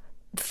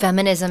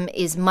 feminism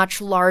is much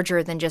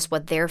larger than just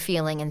what they're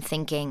feeling and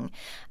thinking.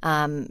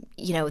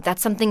 You know,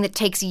 that's something that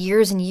takes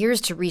years and years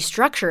to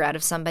restructure out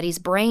of somebody's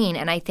brain.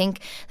 And I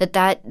think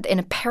that in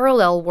a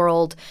parallel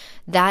world,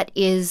 that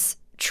is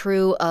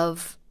true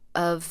of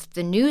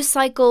the news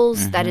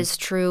cycles. That is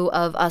true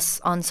of us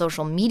on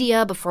social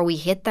media before we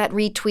hit that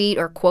retweet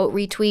or quote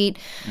retweet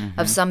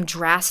of some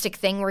drastic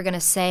thing we're going to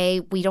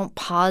say. We don't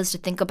pause to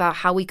think about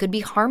how we could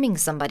be harming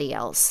somebody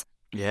else.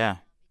 Yeah.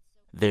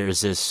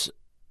 There's this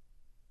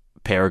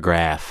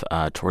paragraph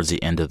towards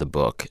the end of the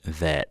book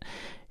that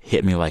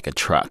hit me like a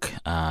truck.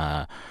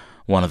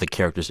 One of the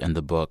characters in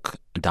the book,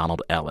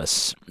 Donald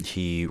Ellis,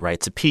 he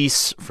writes a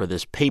piece for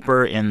this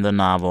paper in the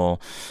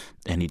novel,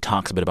 and he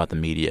talks a bit about the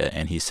media,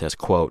 and he says,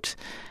 quote,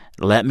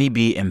 "Let me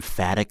be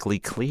emphatically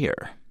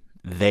clear.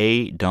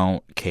 They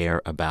don't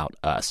care about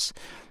us.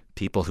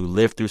 People who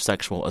live through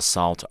sexual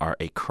assault are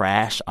a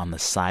crash on the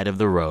side of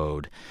the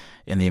road,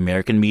 and the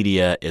American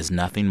media is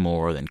nothing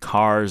more than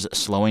cars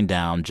slowing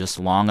down just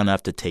long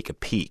enough to take a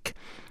peek,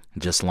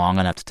 just long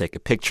enough to take a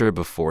picture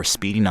before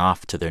speeding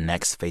off to their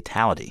next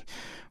fatality.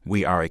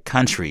 We are a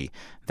country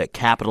that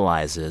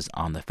capitalizes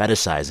on the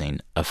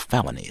fetishizing of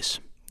felonies."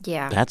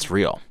 Yeah. That's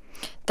real.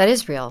 That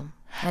is real.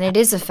 And it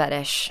is a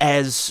fetish.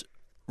 As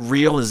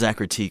real as that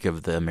critique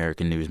of the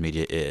American news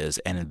media is,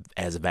 and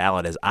as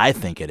valid as I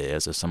think it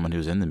is, as someone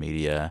who's in the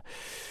media,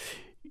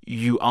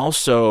 you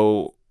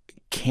also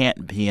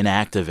can't be an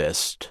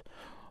activist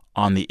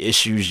on the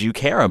issues you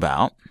care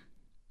about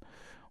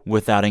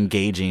without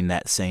engaging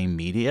that same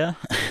media.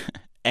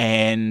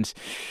 And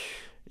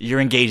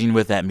you're engaging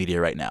with that media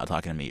right now,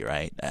 talking to me,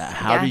 right?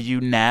 How do you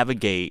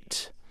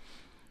navigate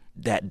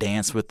that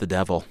dance with the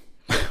devil?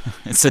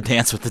 It's a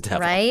dance with the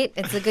devil. Right?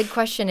 It's a good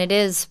question. It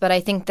is. But I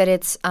think that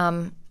it's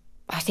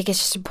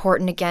just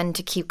important, again,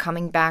 to keep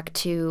coming back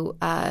to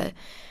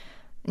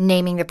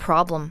naming the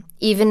problem.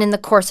 Even in the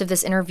course of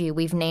this interview,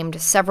 we've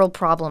named several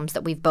problems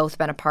that we've both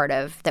been a part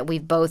of, that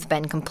we've both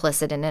been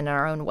complicit in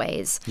our own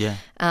ways. Yeah.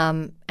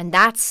 And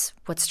that's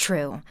what's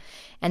true.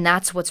 And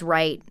that's what's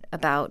right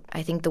about,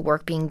 I think, the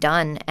work being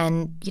done.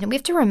 And, we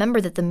have to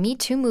remember that the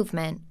MeToo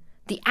movement,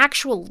 the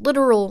actual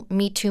literal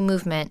MeToo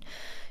movement,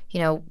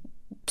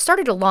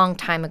 started a long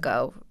time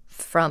ago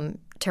from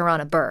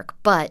Tarana Burke.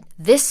 But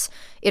this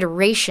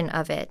iteration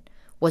of it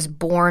was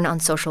born on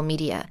social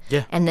media.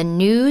 Yeah. And the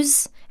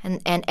news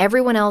and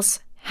everyone else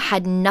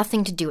had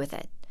nothing to do with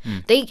it.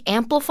 They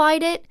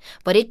amplified it,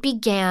 but it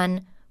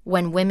began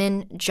when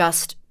women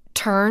just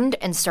turned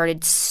and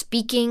started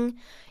speaking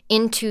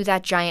into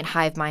that giant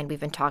hive mind we've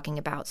been talking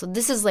about. So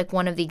this is like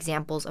one of the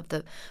examples of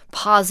the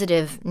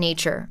positive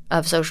nature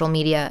of social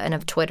media and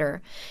of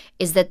Twitter,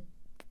 is that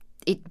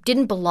it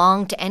didn't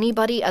belong to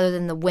anybody other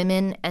than the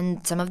women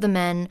and some of the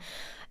men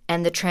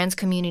and the trans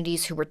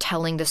communities who were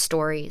telling the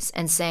stories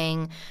and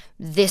saying,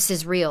 this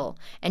is real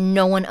and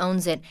no one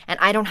owns it. And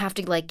I don't have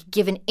to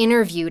give an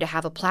interview to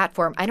have a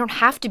platform. I don't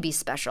have to be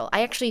special.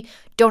 I actually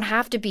don't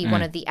have to be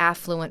one of the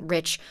affluent,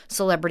 rich,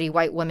 celebrity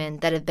white women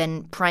that have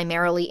been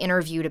primarily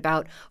interviewed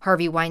about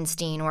Harvey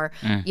Weinstein or,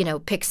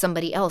 pick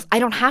somebody else. I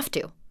don't have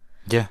to.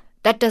 Yeah.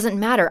 That doesn't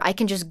matter. I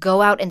can just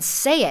go out and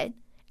say it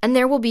and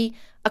there will be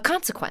a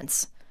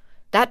consequence.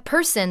 That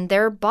person,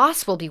 their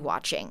boss will be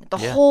watching. The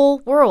whole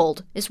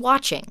world is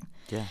watching.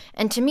 Yeah.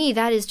 And to me,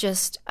 that is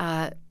just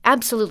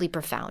absolutely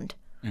profound.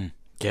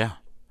 Yeah.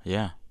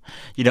 Yeah.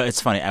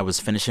 It's funny. I was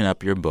finishing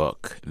up your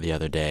book the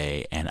other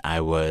day, and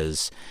I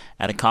was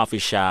at a coffee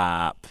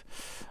shop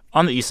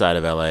on the east side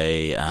of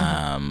L.A.,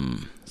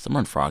 somewhere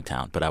in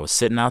Frogtown. But I was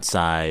sitting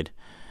outside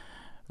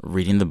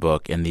reading the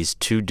book, and these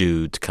two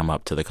dudes come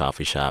up to the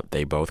coffee shop.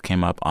 They both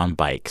came up on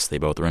bikes. They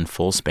both were in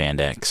full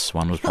spandex.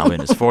 One was probably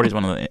in his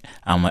 40s,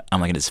 I'm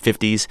like in his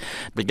 50s.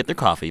 They get their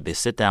coffee. They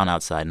sit down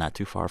outside not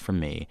too far from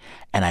me.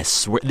 And I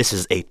swear, this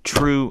is a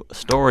true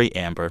story,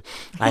 Amber.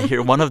 I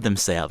hear one of them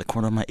say out the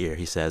corner of my ear,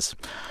 he says,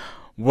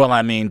 well,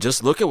 I mean,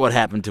 just look at what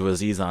happened to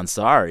Aziz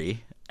Ansari.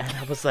 And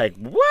I was like,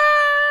 what?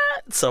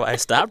 So I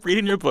stopped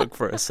reading your book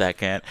for a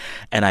second,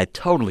 and I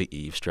totally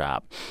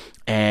eavesdropped.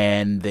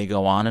 And they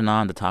go on and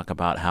on to talk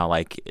about how,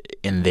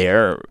 in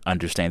their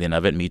understanding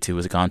of it, Me Too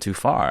has gone too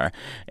far.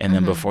 And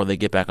then before they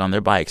get back on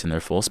their bikes in their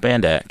full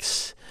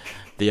spandex,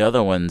 the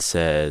other one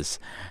says,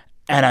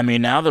 and I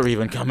mean, now they're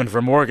even coming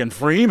for Morgan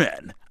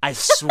Freeman. I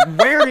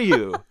swear to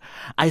you.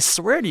 I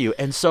swear to you.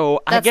 And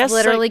so That's I guess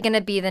literally going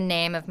to be the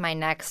name of my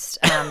next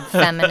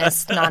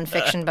feminist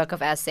nonfiction book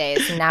of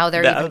essays. Now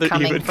they're even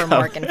coming for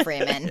Morgan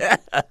Freeman. Yeah.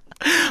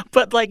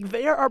 But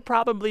there are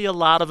probably a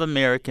lot of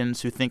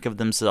Americans who think of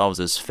themselves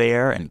as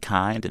fair and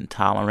kind and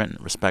tolerant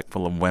and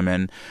respectful of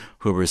women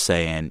who are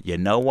saying, you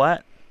know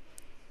what?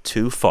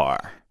 Too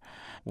far.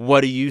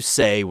 What do you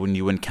say when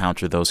you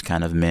encounter those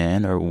kind of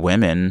men or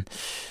women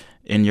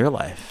in your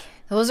life?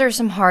 Those are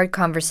some hard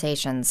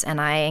conversations, and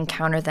I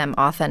encounter them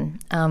often.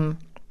 One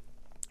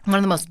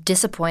of the most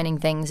disappointing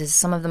things is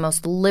some of the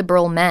most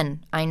liberal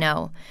men I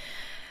know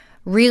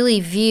really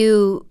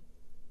view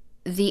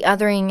the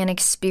othering and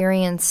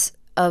experience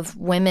of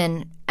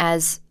women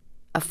as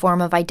a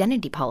form of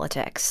identity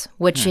politics,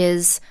 which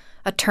is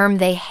a term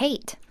they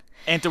hate.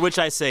 And to which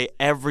I say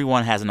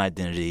everyone has an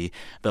identity,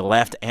 the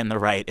left and the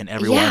right, and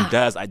everyone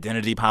does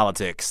identity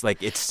politics.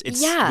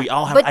 We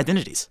all have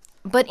identities.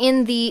 But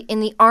in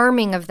the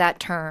arming of that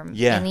term,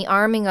 in the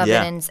arming of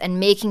it and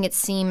making it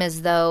seem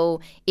as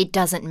though it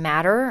doesn't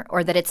matter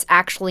or that it's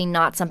actually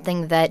not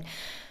something that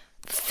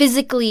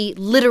physically,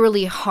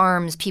 literally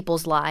harms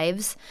people's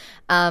lives,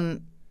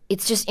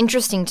 it's just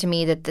interesting to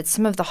me that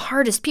some of the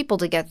hardest people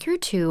to get through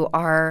to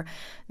are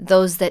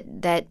those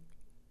that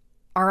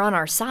are on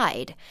our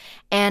side.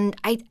 And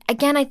I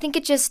think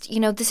it just,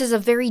 this is a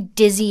very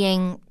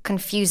dizzying,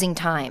 confusing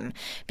time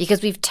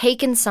because we've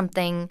taken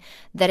something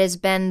that has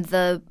been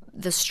the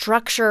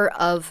structure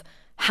of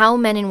how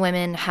men and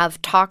women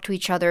have talked to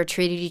each other,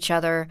 treated each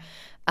other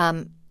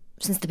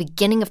since the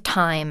beginning of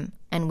time,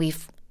 and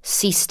we've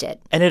ceased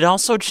it. And it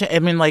also,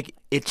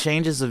 it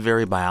changes the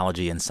very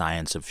biology and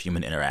science of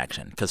human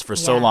interaction because for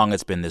so long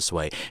it's been this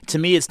way. To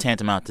me, it's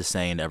tantamount to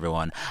saying to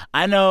everyone,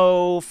 I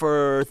know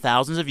for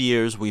thousands of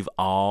years we've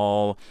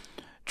all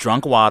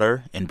drunk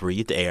water and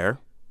breathed air.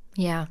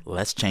 Yeah.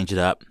 Let's change it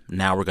up.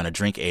 Now we're going to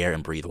drink air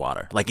and breathe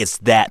water. It's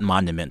that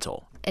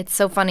monumental. It's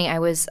so funny. I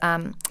was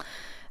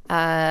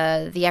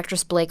the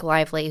actress Blake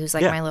Lively, who's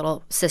like my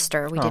little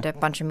sister. We did a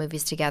bunch of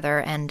movies together,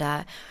 and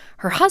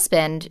her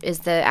husband is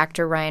the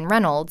actor Ryan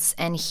Reynolds,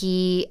 and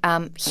he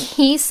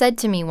said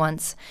to me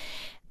once,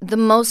 the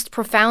most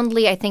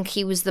profoundly, I think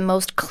he was the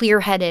most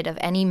clear-headed of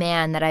any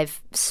man that I've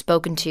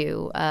spoken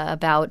to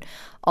about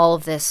all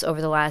of this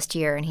over the last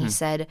year, and he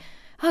said,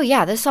 "Oh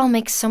yeah, this all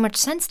makes so much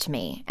sense to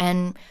me,"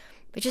 and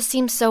it just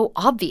seems so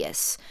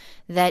obvious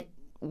that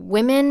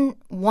women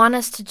want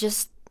us to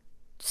just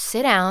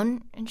sit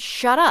down and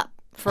shut up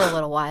for a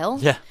little while.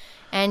 Yeah.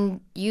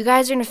 And you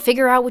guys are going to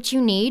figure out what you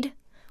need,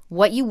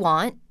 what you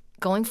want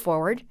going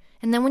forward.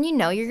 And then when you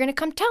know, you're going to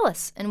come tell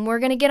us. And we're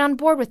going to get on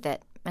board with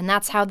it. And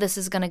that's how this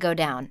is going to go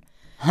down.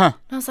 Huh.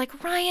 And I was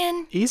like,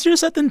 Ryan. Easier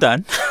said than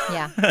done.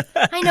 Yeah.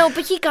 I know,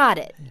 but he got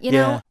it, you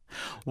know?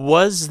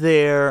 Was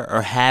there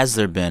or has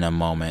there been a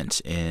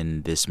moment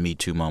in this Me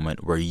Too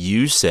moment where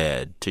you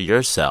said to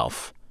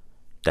yourself,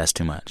 that's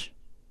too much?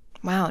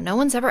 Wow, no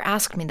one's ever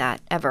asked me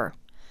that, ever.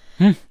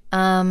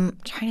 Trying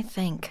to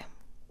think.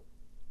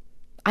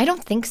 I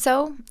don't think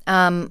so.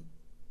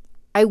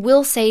 I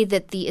will say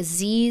that the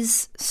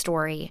Aziz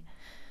story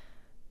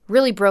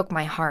really broke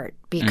my heart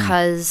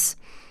because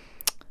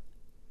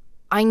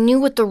I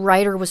knew what the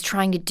writer was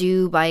trying to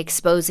do by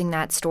exposing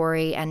that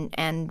story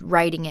and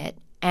writing it.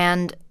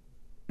 And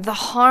the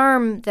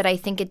harm that I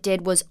think it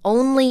did was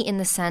only in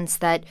the sense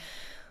that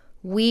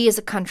we as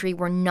a country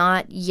were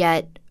not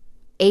yet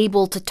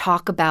able to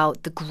talk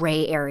about the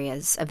gray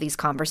areas of these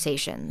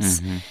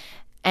conversations.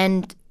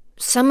 And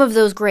some of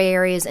those gray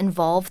areas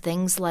involve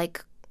things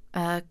like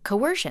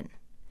coercion.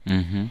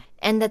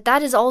 And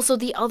that is also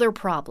the other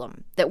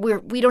problem, that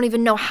we don't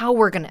even know how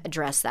we're going to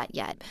address that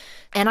yet.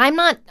 And I'm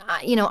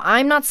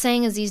not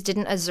saying Aziz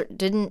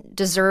didn't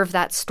deserve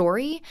that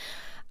story.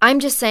 I'm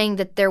just saying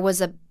that there was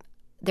a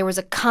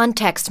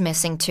context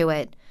missing to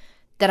it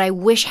that I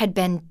wish had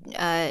been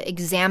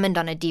examined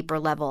on a deeper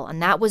level.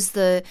 And that was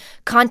the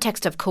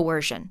context of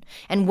coercion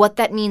and what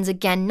that means,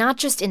 again, not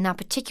just in that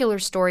particular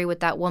story with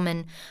that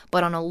woman,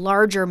 but on a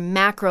larger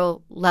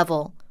macro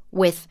level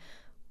with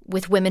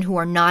women who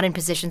are not in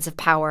positions of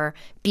power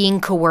being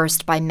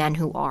coerced by men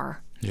who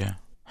are. Yeah.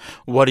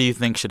 What do you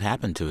think should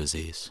happen to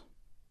Aziz?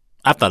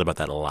 I've thought about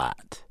that a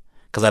lot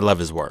because I love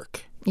his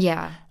work.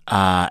 Yeah.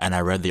 And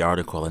I read the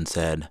article and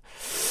said,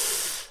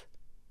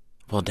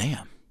 well,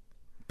 damn.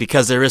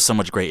 Because there is so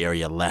much gray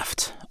area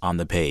left on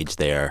the page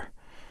there.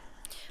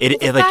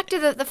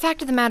 The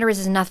fact of the matter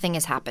is nothing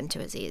has happened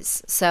to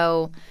Aziz.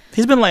 So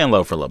he's been laying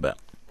low for a little bit.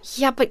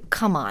 Yeah, but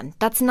come on.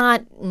 That's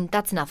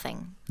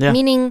nothing. Yeah.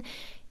 Meaning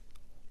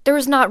there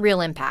was not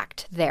real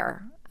impact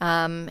there.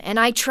 And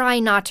I try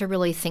not to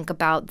really think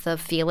about the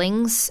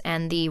feelings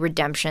and the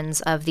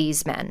redemptions of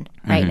these men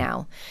right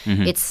now.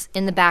 It's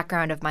in the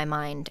background of my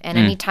mind. And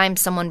anytime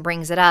someone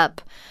brings it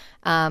up,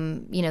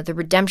 the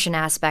redemption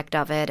aspect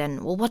of it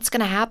and, well, what's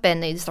going to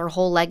happen? Is their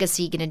whole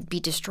legacy going to be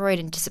destroyed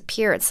and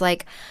disappear? It's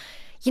like,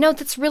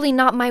 that's really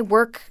not my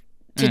work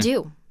to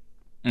do.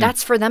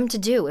 That's for them to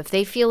do. If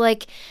they feel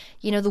like,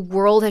 the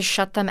world has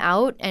shut them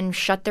out and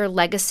shut their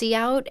legacy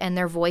out and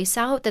their voice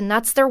out, then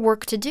that's their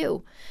work to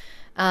do,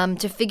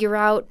 to figure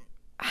out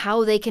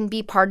how they can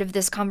be part of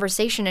this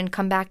conversation and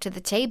come back to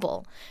the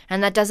table.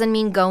 And that doesn't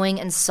mean going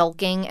and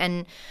sulking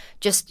and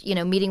just,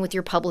 meeting with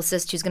your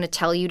publicist who's going to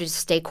tell you to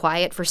stay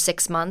quiet for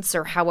 6 months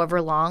or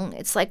however long.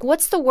 It's like,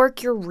 what's the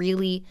work you're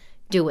really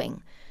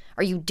doing?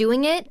 Are you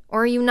doing it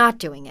or are you not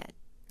doing it?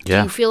 Yeah.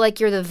 Do you feel like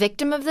you're the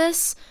victim of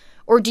this?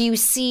 Or do you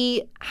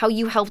see how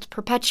you helped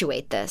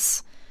perpetuate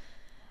this?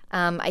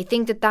 I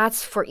think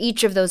that's for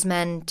each of those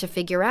men to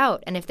figure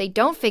out. And if they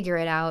don't figure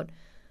it out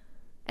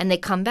and they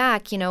come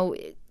back,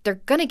 they're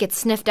going to get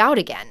sniffed out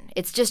again.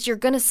 It's just you're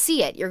going to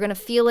see it. You're going to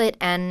feel it.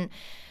 And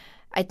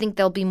I think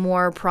there'll be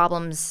more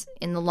problems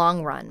in the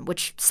long run,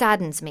 which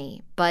saddens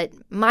me. But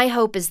my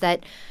hope is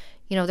that,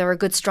 there are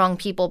good, strong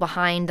people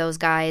behind those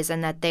guys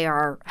and that they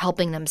are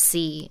helping them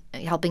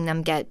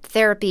get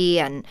therapy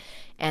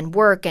and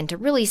work and to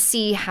really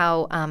see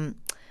how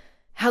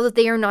that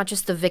they are not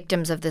just the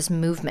victims of this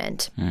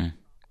movement.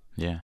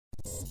 Yeah.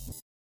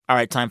 All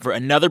right, time for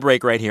another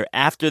break right here.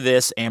 After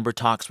this, Amber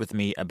talks with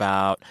me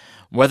about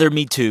whether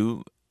Me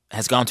Too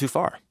has gone too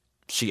far.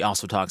 She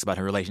also talks about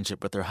her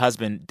relationship with her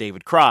husband,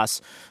 David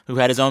Cross, who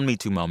had his own Me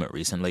Too moment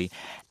recently.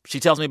 She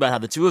tells me about how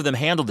the two of them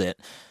handled it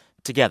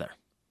together.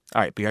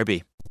 All right,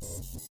 BRB.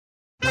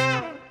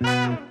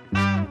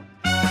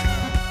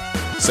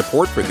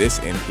 Support for this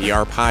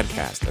NPR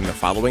podcast and the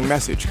following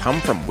message come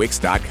from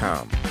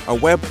Wix.com, a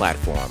web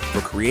platform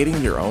for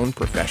creating your own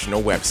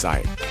professional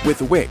website.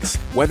 With Wix,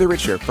 whether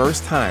it's your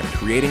first time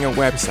creating a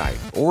website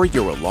or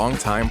you're a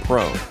longtime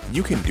pro,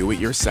 you can do it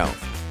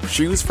yourself.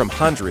 Choose from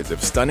hundreds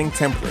of stunning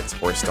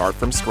templates or start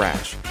from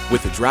scratch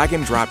with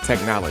drag-and-drop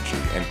technology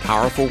and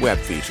powerful web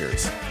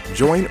features.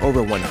 Join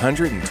over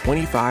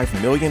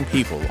 125 million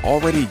people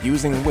already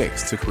using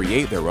Wix to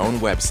create their own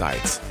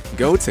websites.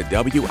 Go to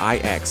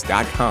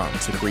Wix.com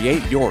to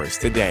create yours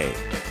today.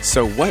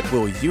 So what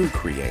will you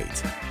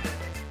create?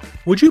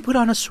 Would you put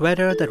on a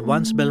sweater that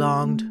once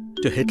belonged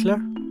to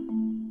Hitler?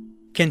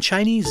 Can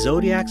Chinese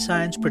zodiac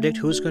signs predict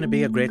who's going to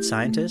be a great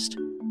scientist?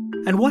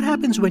 And what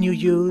happens when you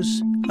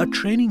use a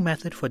training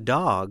method for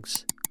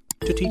dogs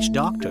to teach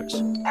doctors?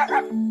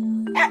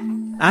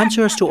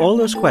 Answers to all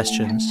those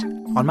questions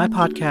on my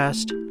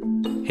podcast,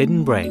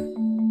 Hidden Brain.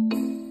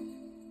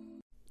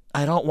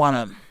 I don't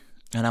want to,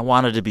 and I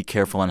wanted to be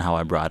careful in how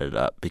I brought it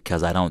up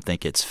because I don't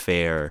think it's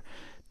fair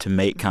to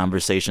make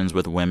conversations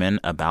with women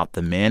about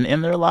the men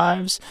in their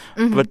lives.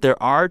 Mm-hmm. But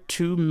there are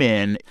two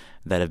men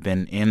that have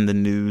been in the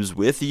news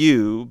with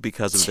you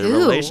because of their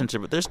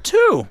relationship. There's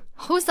two.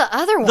 Who's the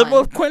other one? They're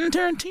both Quentin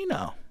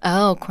Tarantino.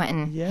 Oh,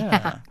 Quentin.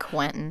 Yeah.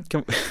 Quentin.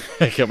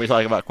 Can we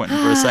talk about Quentin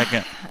for a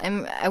second?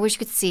 I wish you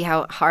could see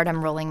how hard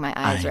I'm rolling my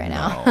eyes right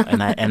now.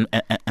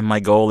 and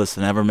my goal is to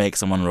never make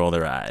someone roll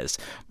their eyes.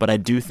 But I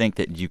do think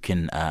that you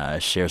can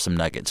share some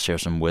nuggets, share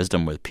some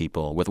wisdom with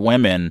people, with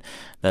women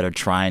that are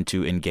trying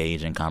to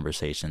engage in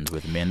conversations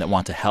with men that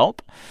want to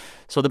help.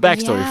 So the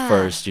backstory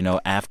first,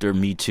 after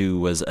MeToo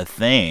was a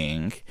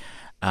thing,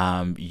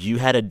 you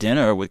had a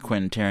dinner with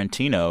Quentin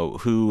Tarantino,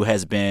 who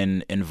has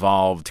been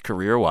involved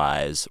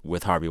career-wise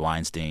with Harvey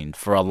Weinstein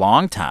for a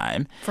long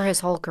time. For his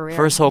whole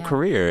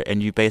career.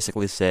 And you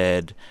basically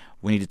said,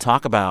 we need to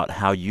talk about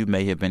how you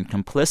may have been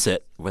complicit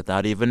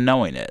without even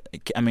knowing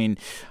it. I mean,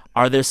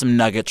 are there some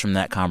nuggets from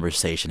that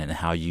conversation and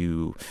how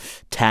you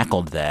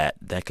tackled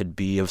that could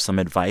be of some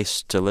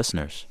advice to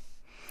listeners?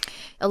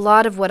 A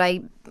lot of what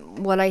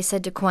I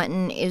said to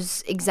Quentin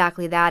is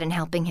exactly that, and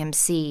helping him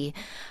see.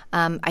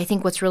 I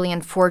think what's really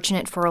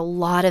unfortunate for a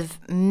lot of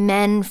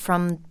men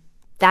from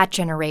that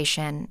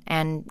generation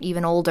and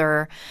even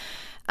older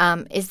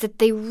is that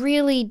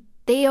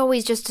they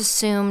always just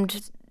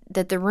assumed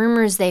that the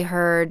rumors they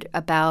heard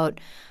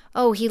about,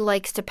 oh, he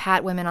likes to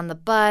pat women on the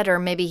butt, or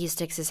maybe he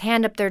sticks his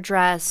hand up their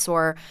dress,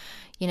 or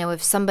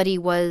if somebody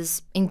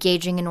was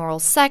engaging in oral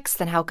sex,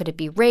 then how could it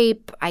be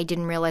rape? I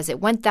didn't realize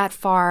it went that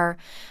far.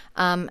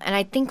 And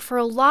I think for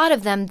a lot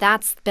of them,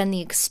 that's been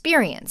the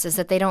experience, is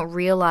that they don't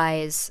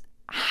realize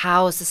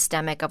how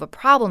systemic of a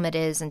problem it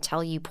is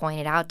until you point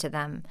it out to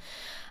them.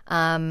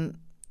 And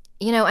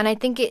I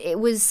think it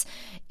was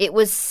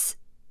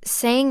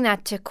saying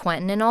that to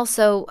Quentin, and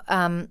also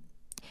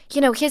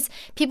his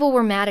people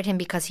were mad at him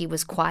because he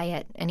was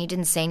quiet and he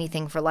didn't say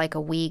anything for like a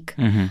week.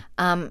 Mm-hmm.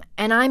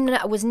 And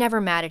I was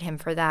never mad at him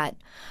for that.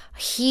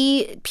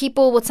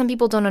 What some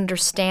people don't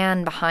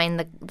understand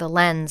behind the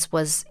lens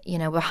was,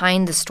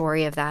 behind the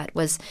story of that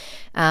was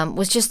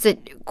just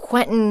that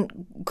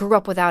Quentin grew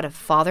up without a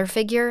father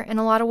figure in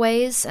a lot of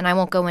ways. And I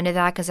won't go into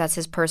that because that's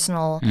his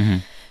personal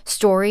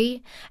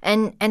story.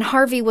 And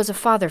Harvey was a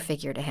father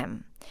figure to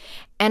him.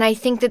 And I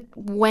think that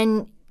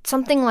when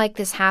something like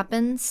this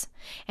happens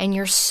and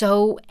you're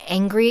so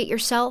angry at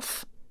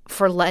yourself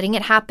for letting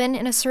it happen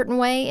in a certain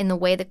way, in the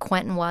way that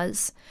Quentin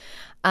was,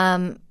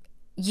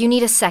 you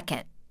need a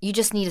second. You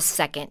just need a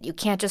second. You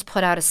can't just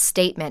put out a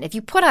statement. If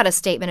you put out a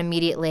statement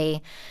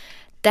immediately,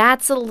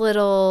 that's a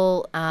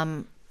little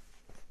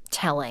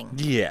telling.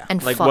 Yeah.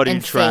 And like, what are you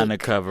trying to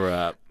fake. cover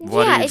up?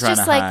 What are you it's trying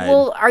just to like, hide?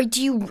 well,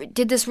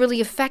 did this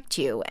really affect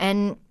you?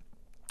 And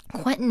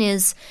Quentin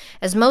is,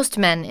 as most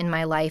men in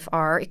my life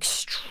are,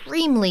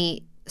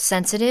 extremely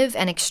sensitive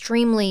and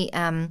extremely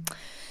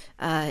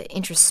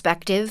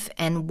introspective,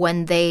 and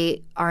when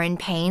they are in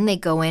pain, they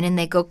go in and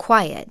they go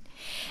quiet.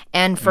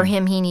 And for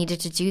him, he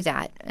needed to do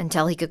that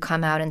until he could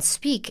come out and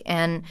speak.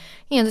 And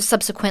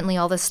subsequently,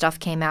 all this stuff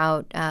came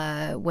out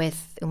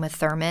with Uma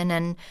Thurman,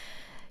 and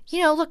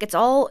look, it's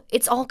all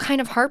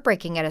kind of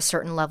heartbreaking at a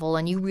certain level,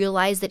 and you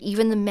realize that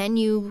even the men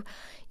you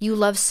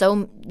love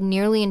so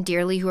nearly and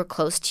dearly, who are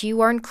close to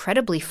you, are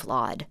incredibly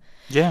flawed.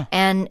 Yeah.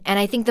 And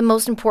I think the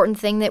most important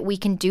thing that we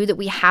can do, that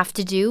we have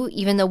to do,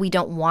 even though we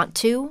don't want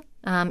to,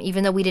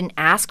 even though we didn't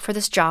ask for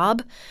this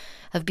job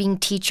of being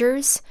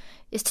teachers,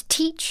 is to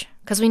teach,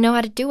 because we know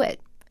how to do it.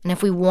 And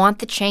if we want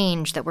the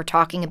change that we're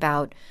talking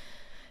about,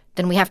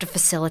 then we have to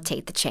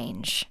facilitate the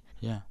change.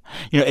 Yeah.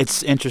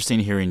 It's interesting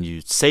hearing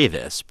you say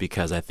this,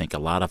 because I think a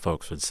lot of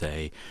folks would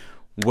say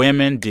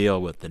women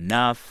deal with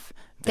enough.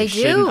 They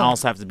shouldn't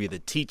also have to be the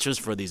teachers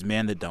for these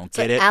men that don't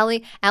get it.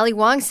 Ali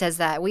Wong says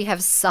that. We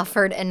have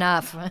suffered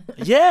enough.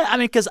 Yeah, I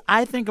mean, because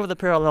I think of the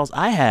parallels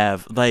I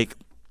have. Like,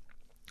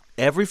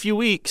 every few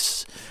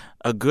weeks,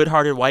 a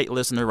good-hearted white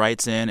listener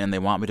writes in and they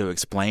want me to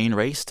explain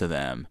race to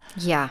them.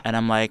 Yeah. And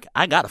I'm like,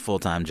 I got a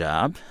full-time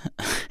job.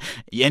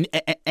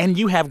 and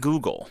you have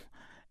Google.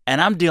 And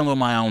I'm dealing with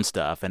my own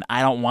stuff, and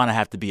I don't want to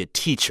have to be a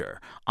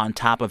teacher on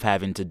top of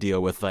having to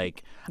deal with,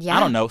 like, I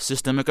don't know,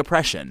 systemic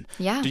oppression.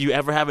 Yeah. Do you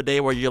ever have a day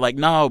where you're like,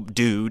 no,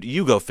 dude,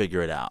 you go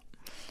figure it out?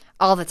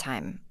 All the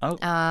time. Oh,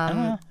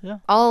 yeah.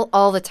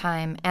 All the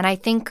time. And I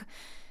think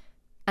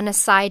an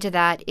aside to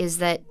that is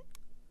that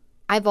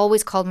I've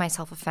always called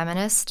myself a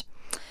feminist,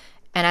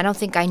 and I don't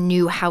think I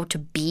knew how to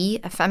be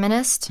a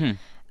feminist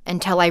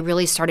until I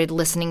really started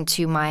listening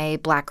to my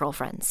black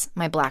friends,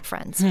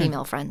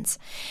 female friends.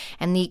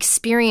 And the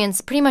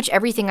experience, pretty much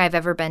everything I've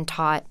ever been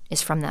taught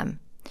is from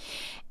them.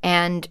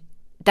 And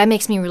that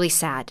makes me really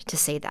sad to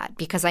say that,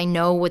 because I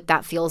know what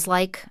that feels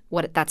like,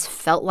 what that's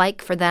felt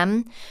like for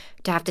them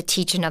to have to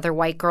teach another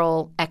white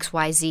girl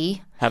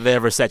XYZ. Have they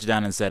ever sat you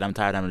down and said, I'm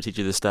tired, I'm going to teach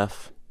you this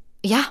stuff?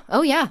 Yeah.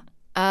 Oh, yeah.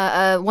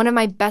 One of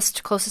my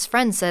best, closest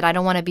friends said, I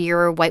don't want to be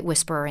your white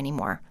whisperer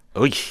anymore.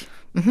 Oy.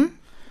 Mm-hmm.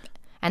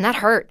 And that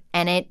hurt.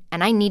 And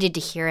I needed to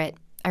hear it.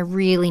 I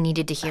really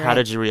needed to hear it. How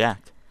did you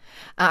react?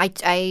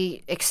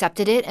 I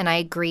accepted it and I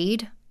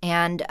agreed.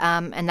 And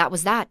that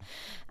was that.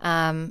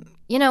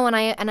 You know, and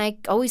I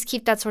always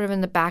keep that sort of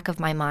in the back of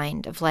my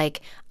mind of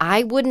like,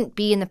 I wouldn't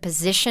be in the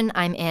position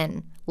I'm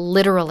in,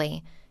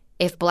 literally,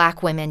 if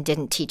Black women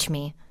didn't teach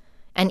me.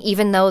 And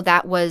even though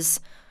that was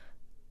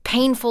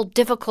painful,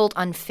 difficult,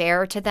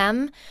 unfair to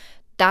them,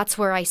 that's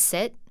where I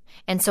sit.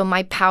 And so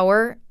my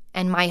power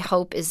and my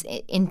hope is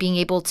in being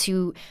able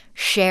to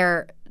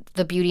share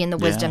the beauty and the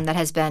wisdom that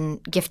has been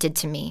gifted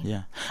to me.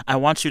 Yeah. I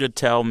want you to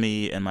tell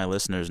me and my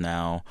listeners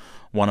now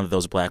one of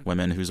those Black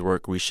women whose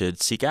work we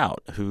should seek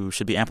out, who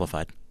should be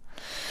amplified.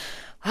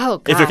 Oh,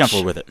 gosh. If you're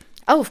comfortable with it.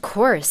 Oh, of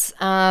course.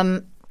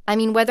 I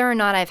mean, whether or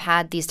not I've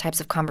had these types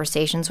of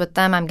conversations with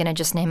them, I'm going to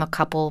just name a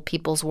couple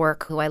people's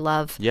work who I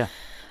love. Yeah.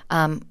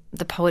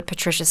 The poet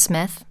Patricia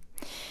Smith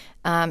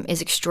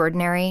is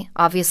extraordinary.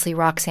 Obviously,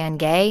 Roxane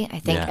Gay. I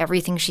think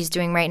everything she's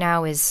doing right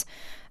now is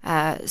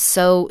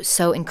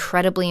so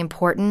incredibly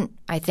important.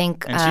 I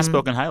think, and she's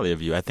spoken highly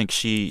of you. I think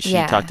she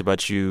talked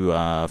about you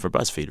for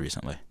BuzzFeed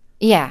recently.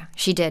 Yeah,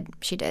 she did.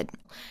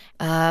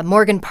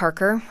 Morgan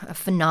Parker, a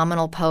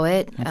phenomenal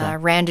poet. Okay.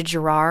 Randa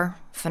Jarrar,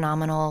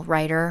 phenomenal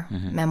writer,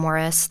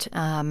 memoirist,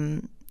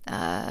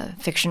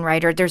 fiction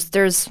writer.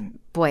 There's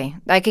boy,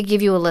 I could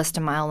give you a list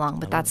a mile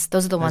long, but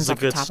those are the ones off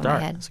the top of my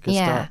head. That's a good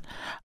start.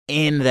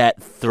 In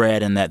that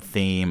thread and that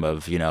theme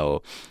of, you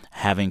know,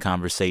 having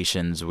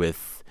conversations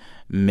with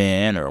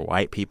men or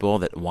white people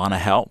that want to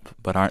help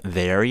but aren't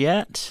there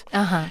yet,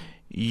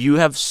 you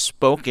have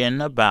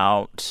spoken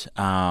about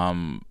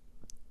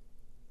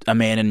a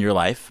man in your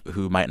life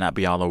who might not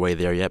be all the way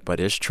there yet but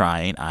is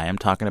trying. I am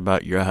talking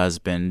about your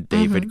husband,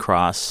 David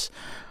Cross.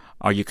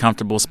 Are you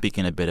comfortable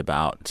speaking a bit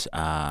about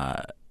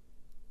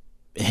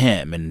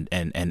him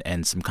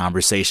and some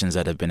conversations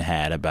that have been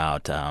had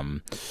about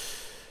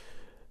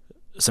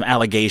some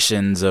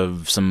allegations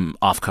of some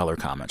off-color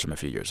comments from a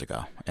few years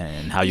ago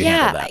and how you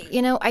handle that? Yeah,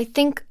 you know, I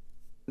think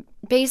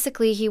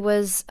basically he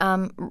was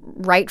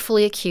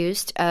rightfully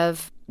accused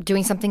of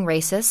doing something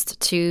racist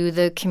to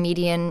the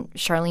comedian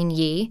Charlene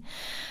Yee.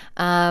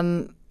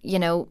 You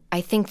know,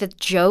 I think that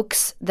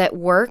jokes that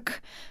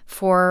work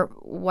for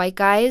white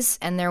guys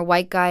and their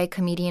white guy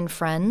comedian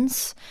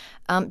friends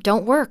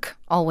don't work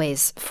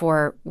always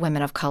for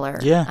women of color.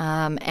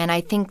 Yeah. And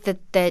I think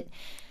that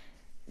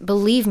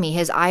believe me,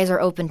 his eyes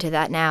are open to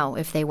that now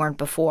if they weren't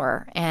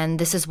before. And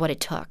this is what it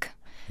took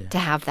to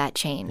have that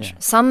change. Yeah.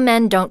 Some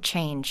men don't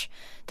change.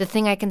 The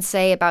thing I can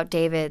say about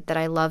David that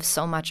I love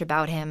so much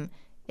about him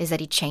is that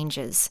he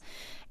changes.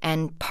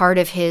 And part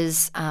of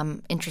his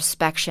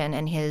introspection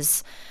and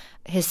his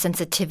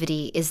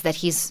sensitivity is that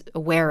he's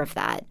aware of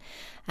that.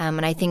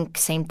 And I think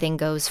same thing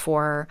goes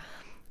for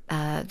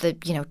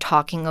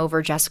talking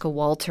over Jessica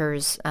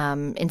Walter's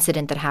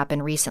incident that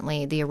happened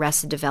recently, the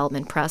Arrested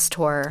Development press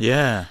tour.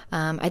 Yeah.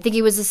 I think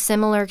it was a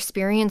similar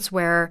experience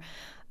where,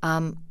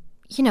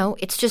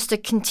 it's just a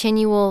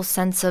continual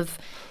sense of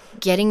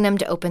getting them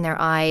to open their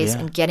eyes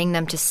and getting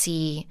them to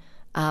see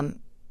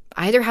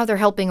either how they're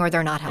helping or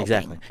they're not helping.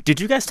 Exactly. Did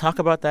you guys talk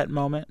about that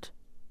moment?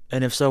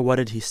 And if so, what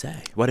did he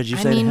say? What did you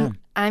say to him?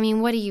 I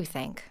mean, what do you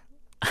think?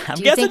 I'm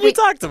guessing you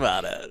talked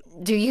about it.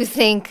 Do you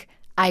think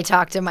I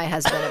talked to my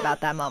husband about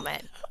that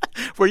moment?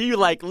 Were you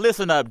like,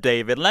 listen up,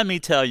 David, let me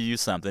tell you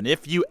something.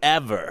 If you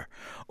ever,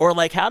 or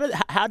like, how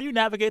do you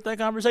navigate that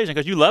conversation?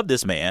 Because you love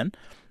this man,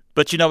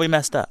 but you know he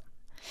messed up.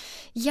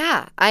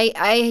 Yeah,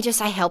 I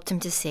helped him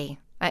to see.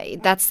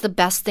 That's the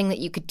best thing that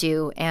you could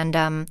do.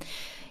 And,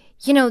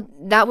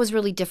 that was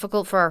really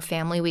difficult for our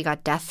family. We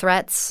got death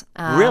threats.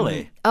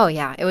 Really? Oh,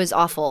 yeah. It was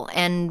awful.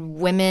 And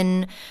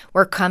women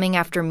were coming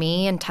after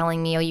me and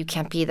telling me, oh, you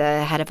can't be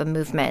the head of a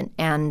movement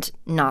and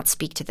not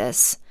speak to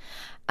this.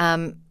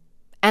 And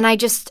I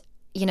just,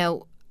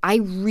 I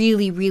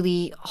really,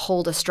 really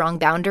hold a strong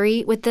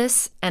boundary with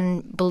this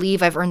and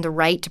believe I've earned the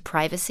right to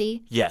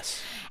privacy.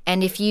 Yes.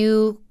 And if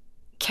you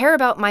care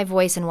about my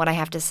voice and what I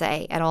have to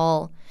say at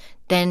all,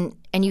 then,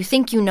 and you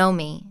think you know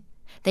me,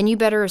 then you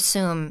better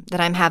assume that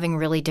I'm having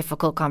really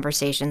difficult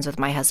conversations with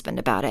my husband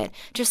about it,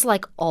 just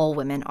like all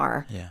women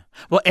are. Yeah.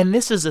 Well, and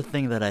this is a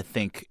thing that I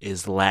think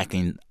is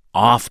lacking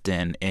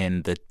often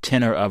in the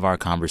tenor of our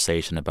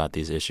conversation about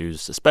these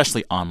issues,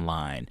 especially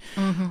online.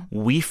 Mm-hmm.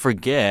 We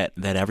forget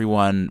that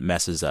everyone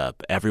messes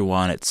up.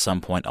 Everyone at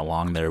some point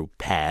along their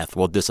path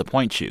will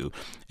disappoint you,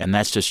 and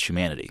that's just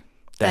humanity.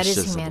 That's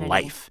just humanity.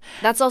 Life.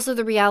 That's also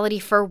the reality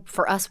for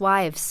us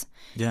wives.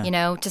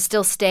 Yeah. To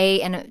still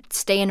stay in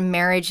a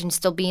marriage and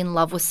still be in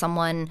love with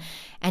someone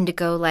and to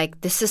go like,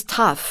 this is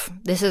tough.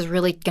 This is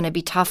really going to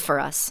be tough for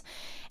us.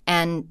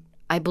 And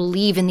I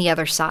believe in the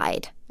other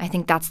side. I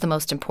think that's the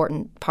most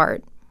important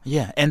part.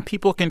 Yeah, and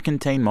people can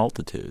contain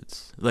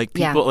multitudes.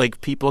 Yeah.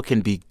 People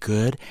can be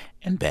good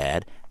and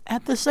bad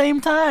at the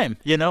same time.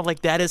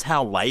 That is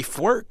how life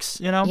works,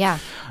 Yeah.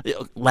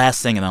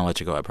 Last thing, and I'll let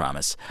you go, I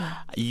promise.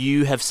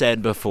 You have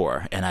said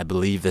before, and I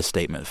believe this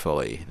statement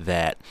fully,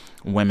 that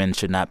women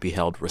should not be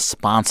held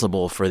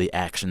responsible for the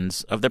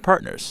actions of their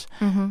partners.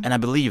 And I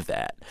believe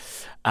that.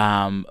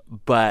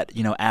 But,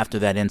 after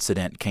that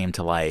incident came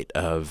to light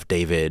of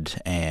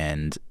David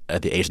and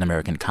the Asian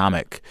American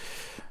comic,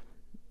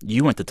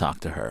 you went to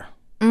talk to her.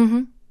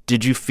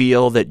 Did you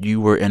feel that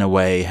you were, in a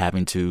way,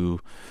 having to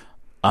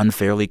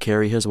unfairly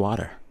carry his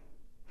water?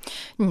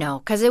 No,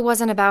 because it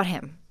wasn't about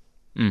him.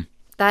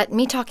 That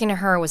me talking to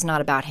her was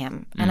not about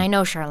him. And I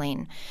know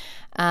Charlene.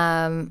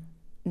 That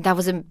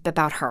wasn't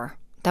about her.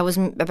 That was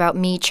about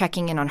me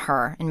checking in on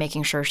her and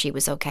making sure she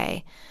was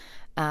okay.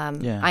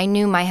 I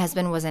knew my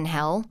husband was in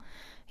hell.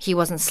 He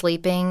wasn't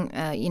sleeping.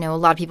 A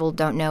lot of people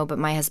don't know, but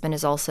my husband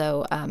is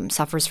also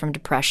suffers from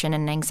depression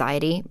and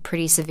anxiety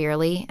pretty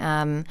severely.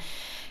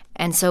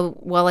 And so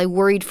while I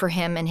worried for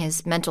him and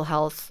his mental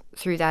health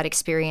through that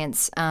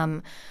experience,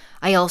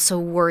 I also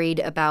worried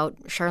about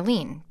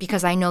Charlene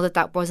because I know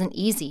that wasn't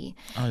easy.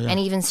 And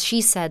even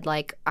she said,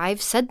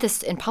 I've said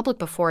this in public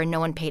before and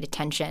no one paid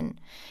attention.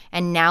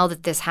 And now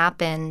that this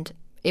happened,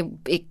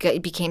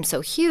 it became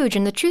so huge.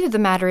 And the truth of the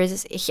matter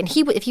is,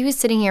 if he was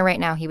sitting here right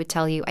now, he would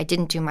tell you I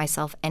didn't do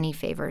myself any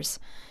favors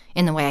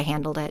in the way I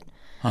handled it.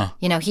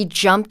 He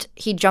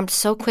jumped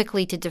so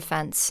quickly to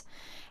defense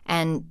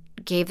and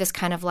gave this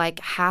kind of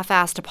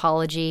half-assed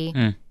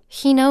apology.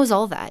 He knows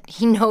all that.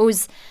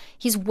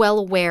 He's well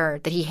aware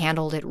that he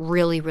handled it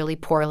really, really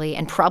poorly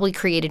and probably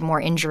created more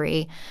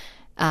injury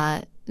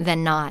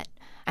than not.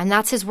 And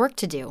that's his work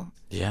to do.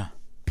 Yeah.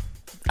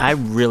 I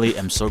really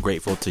am so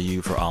grateful to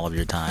you for all of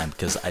your time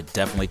because I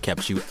definitely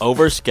kept you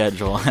over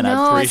schedule, and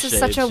I appreciate this is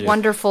such a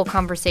wonderful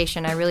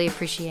conversation. I really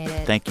appreciate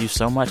it. Thank you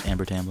so much,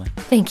 Amber Tamblyn.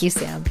 Thank you,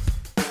 Sam.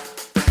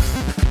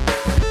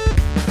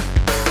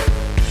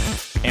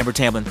 Amber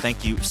Tamblyn,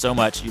 thank you so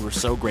much. You were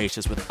so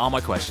gracious with all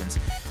my questions.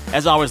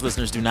 As always,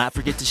 listeners, do not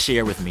forget to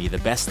share with me the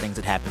best things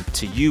that happened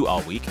to you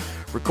all week.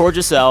 Record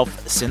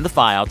yourself, send the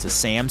file to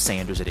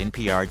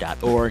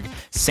samsanders@npr.org,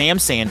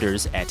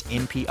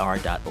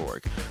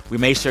 samsanders@npr.org. We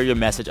may share your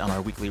message on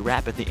our weekly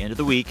wrap at the end of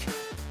the week.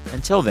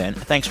 Until then,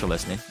 thanks for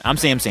listening. I'm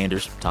Sam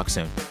Sanders. Talk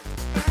soon.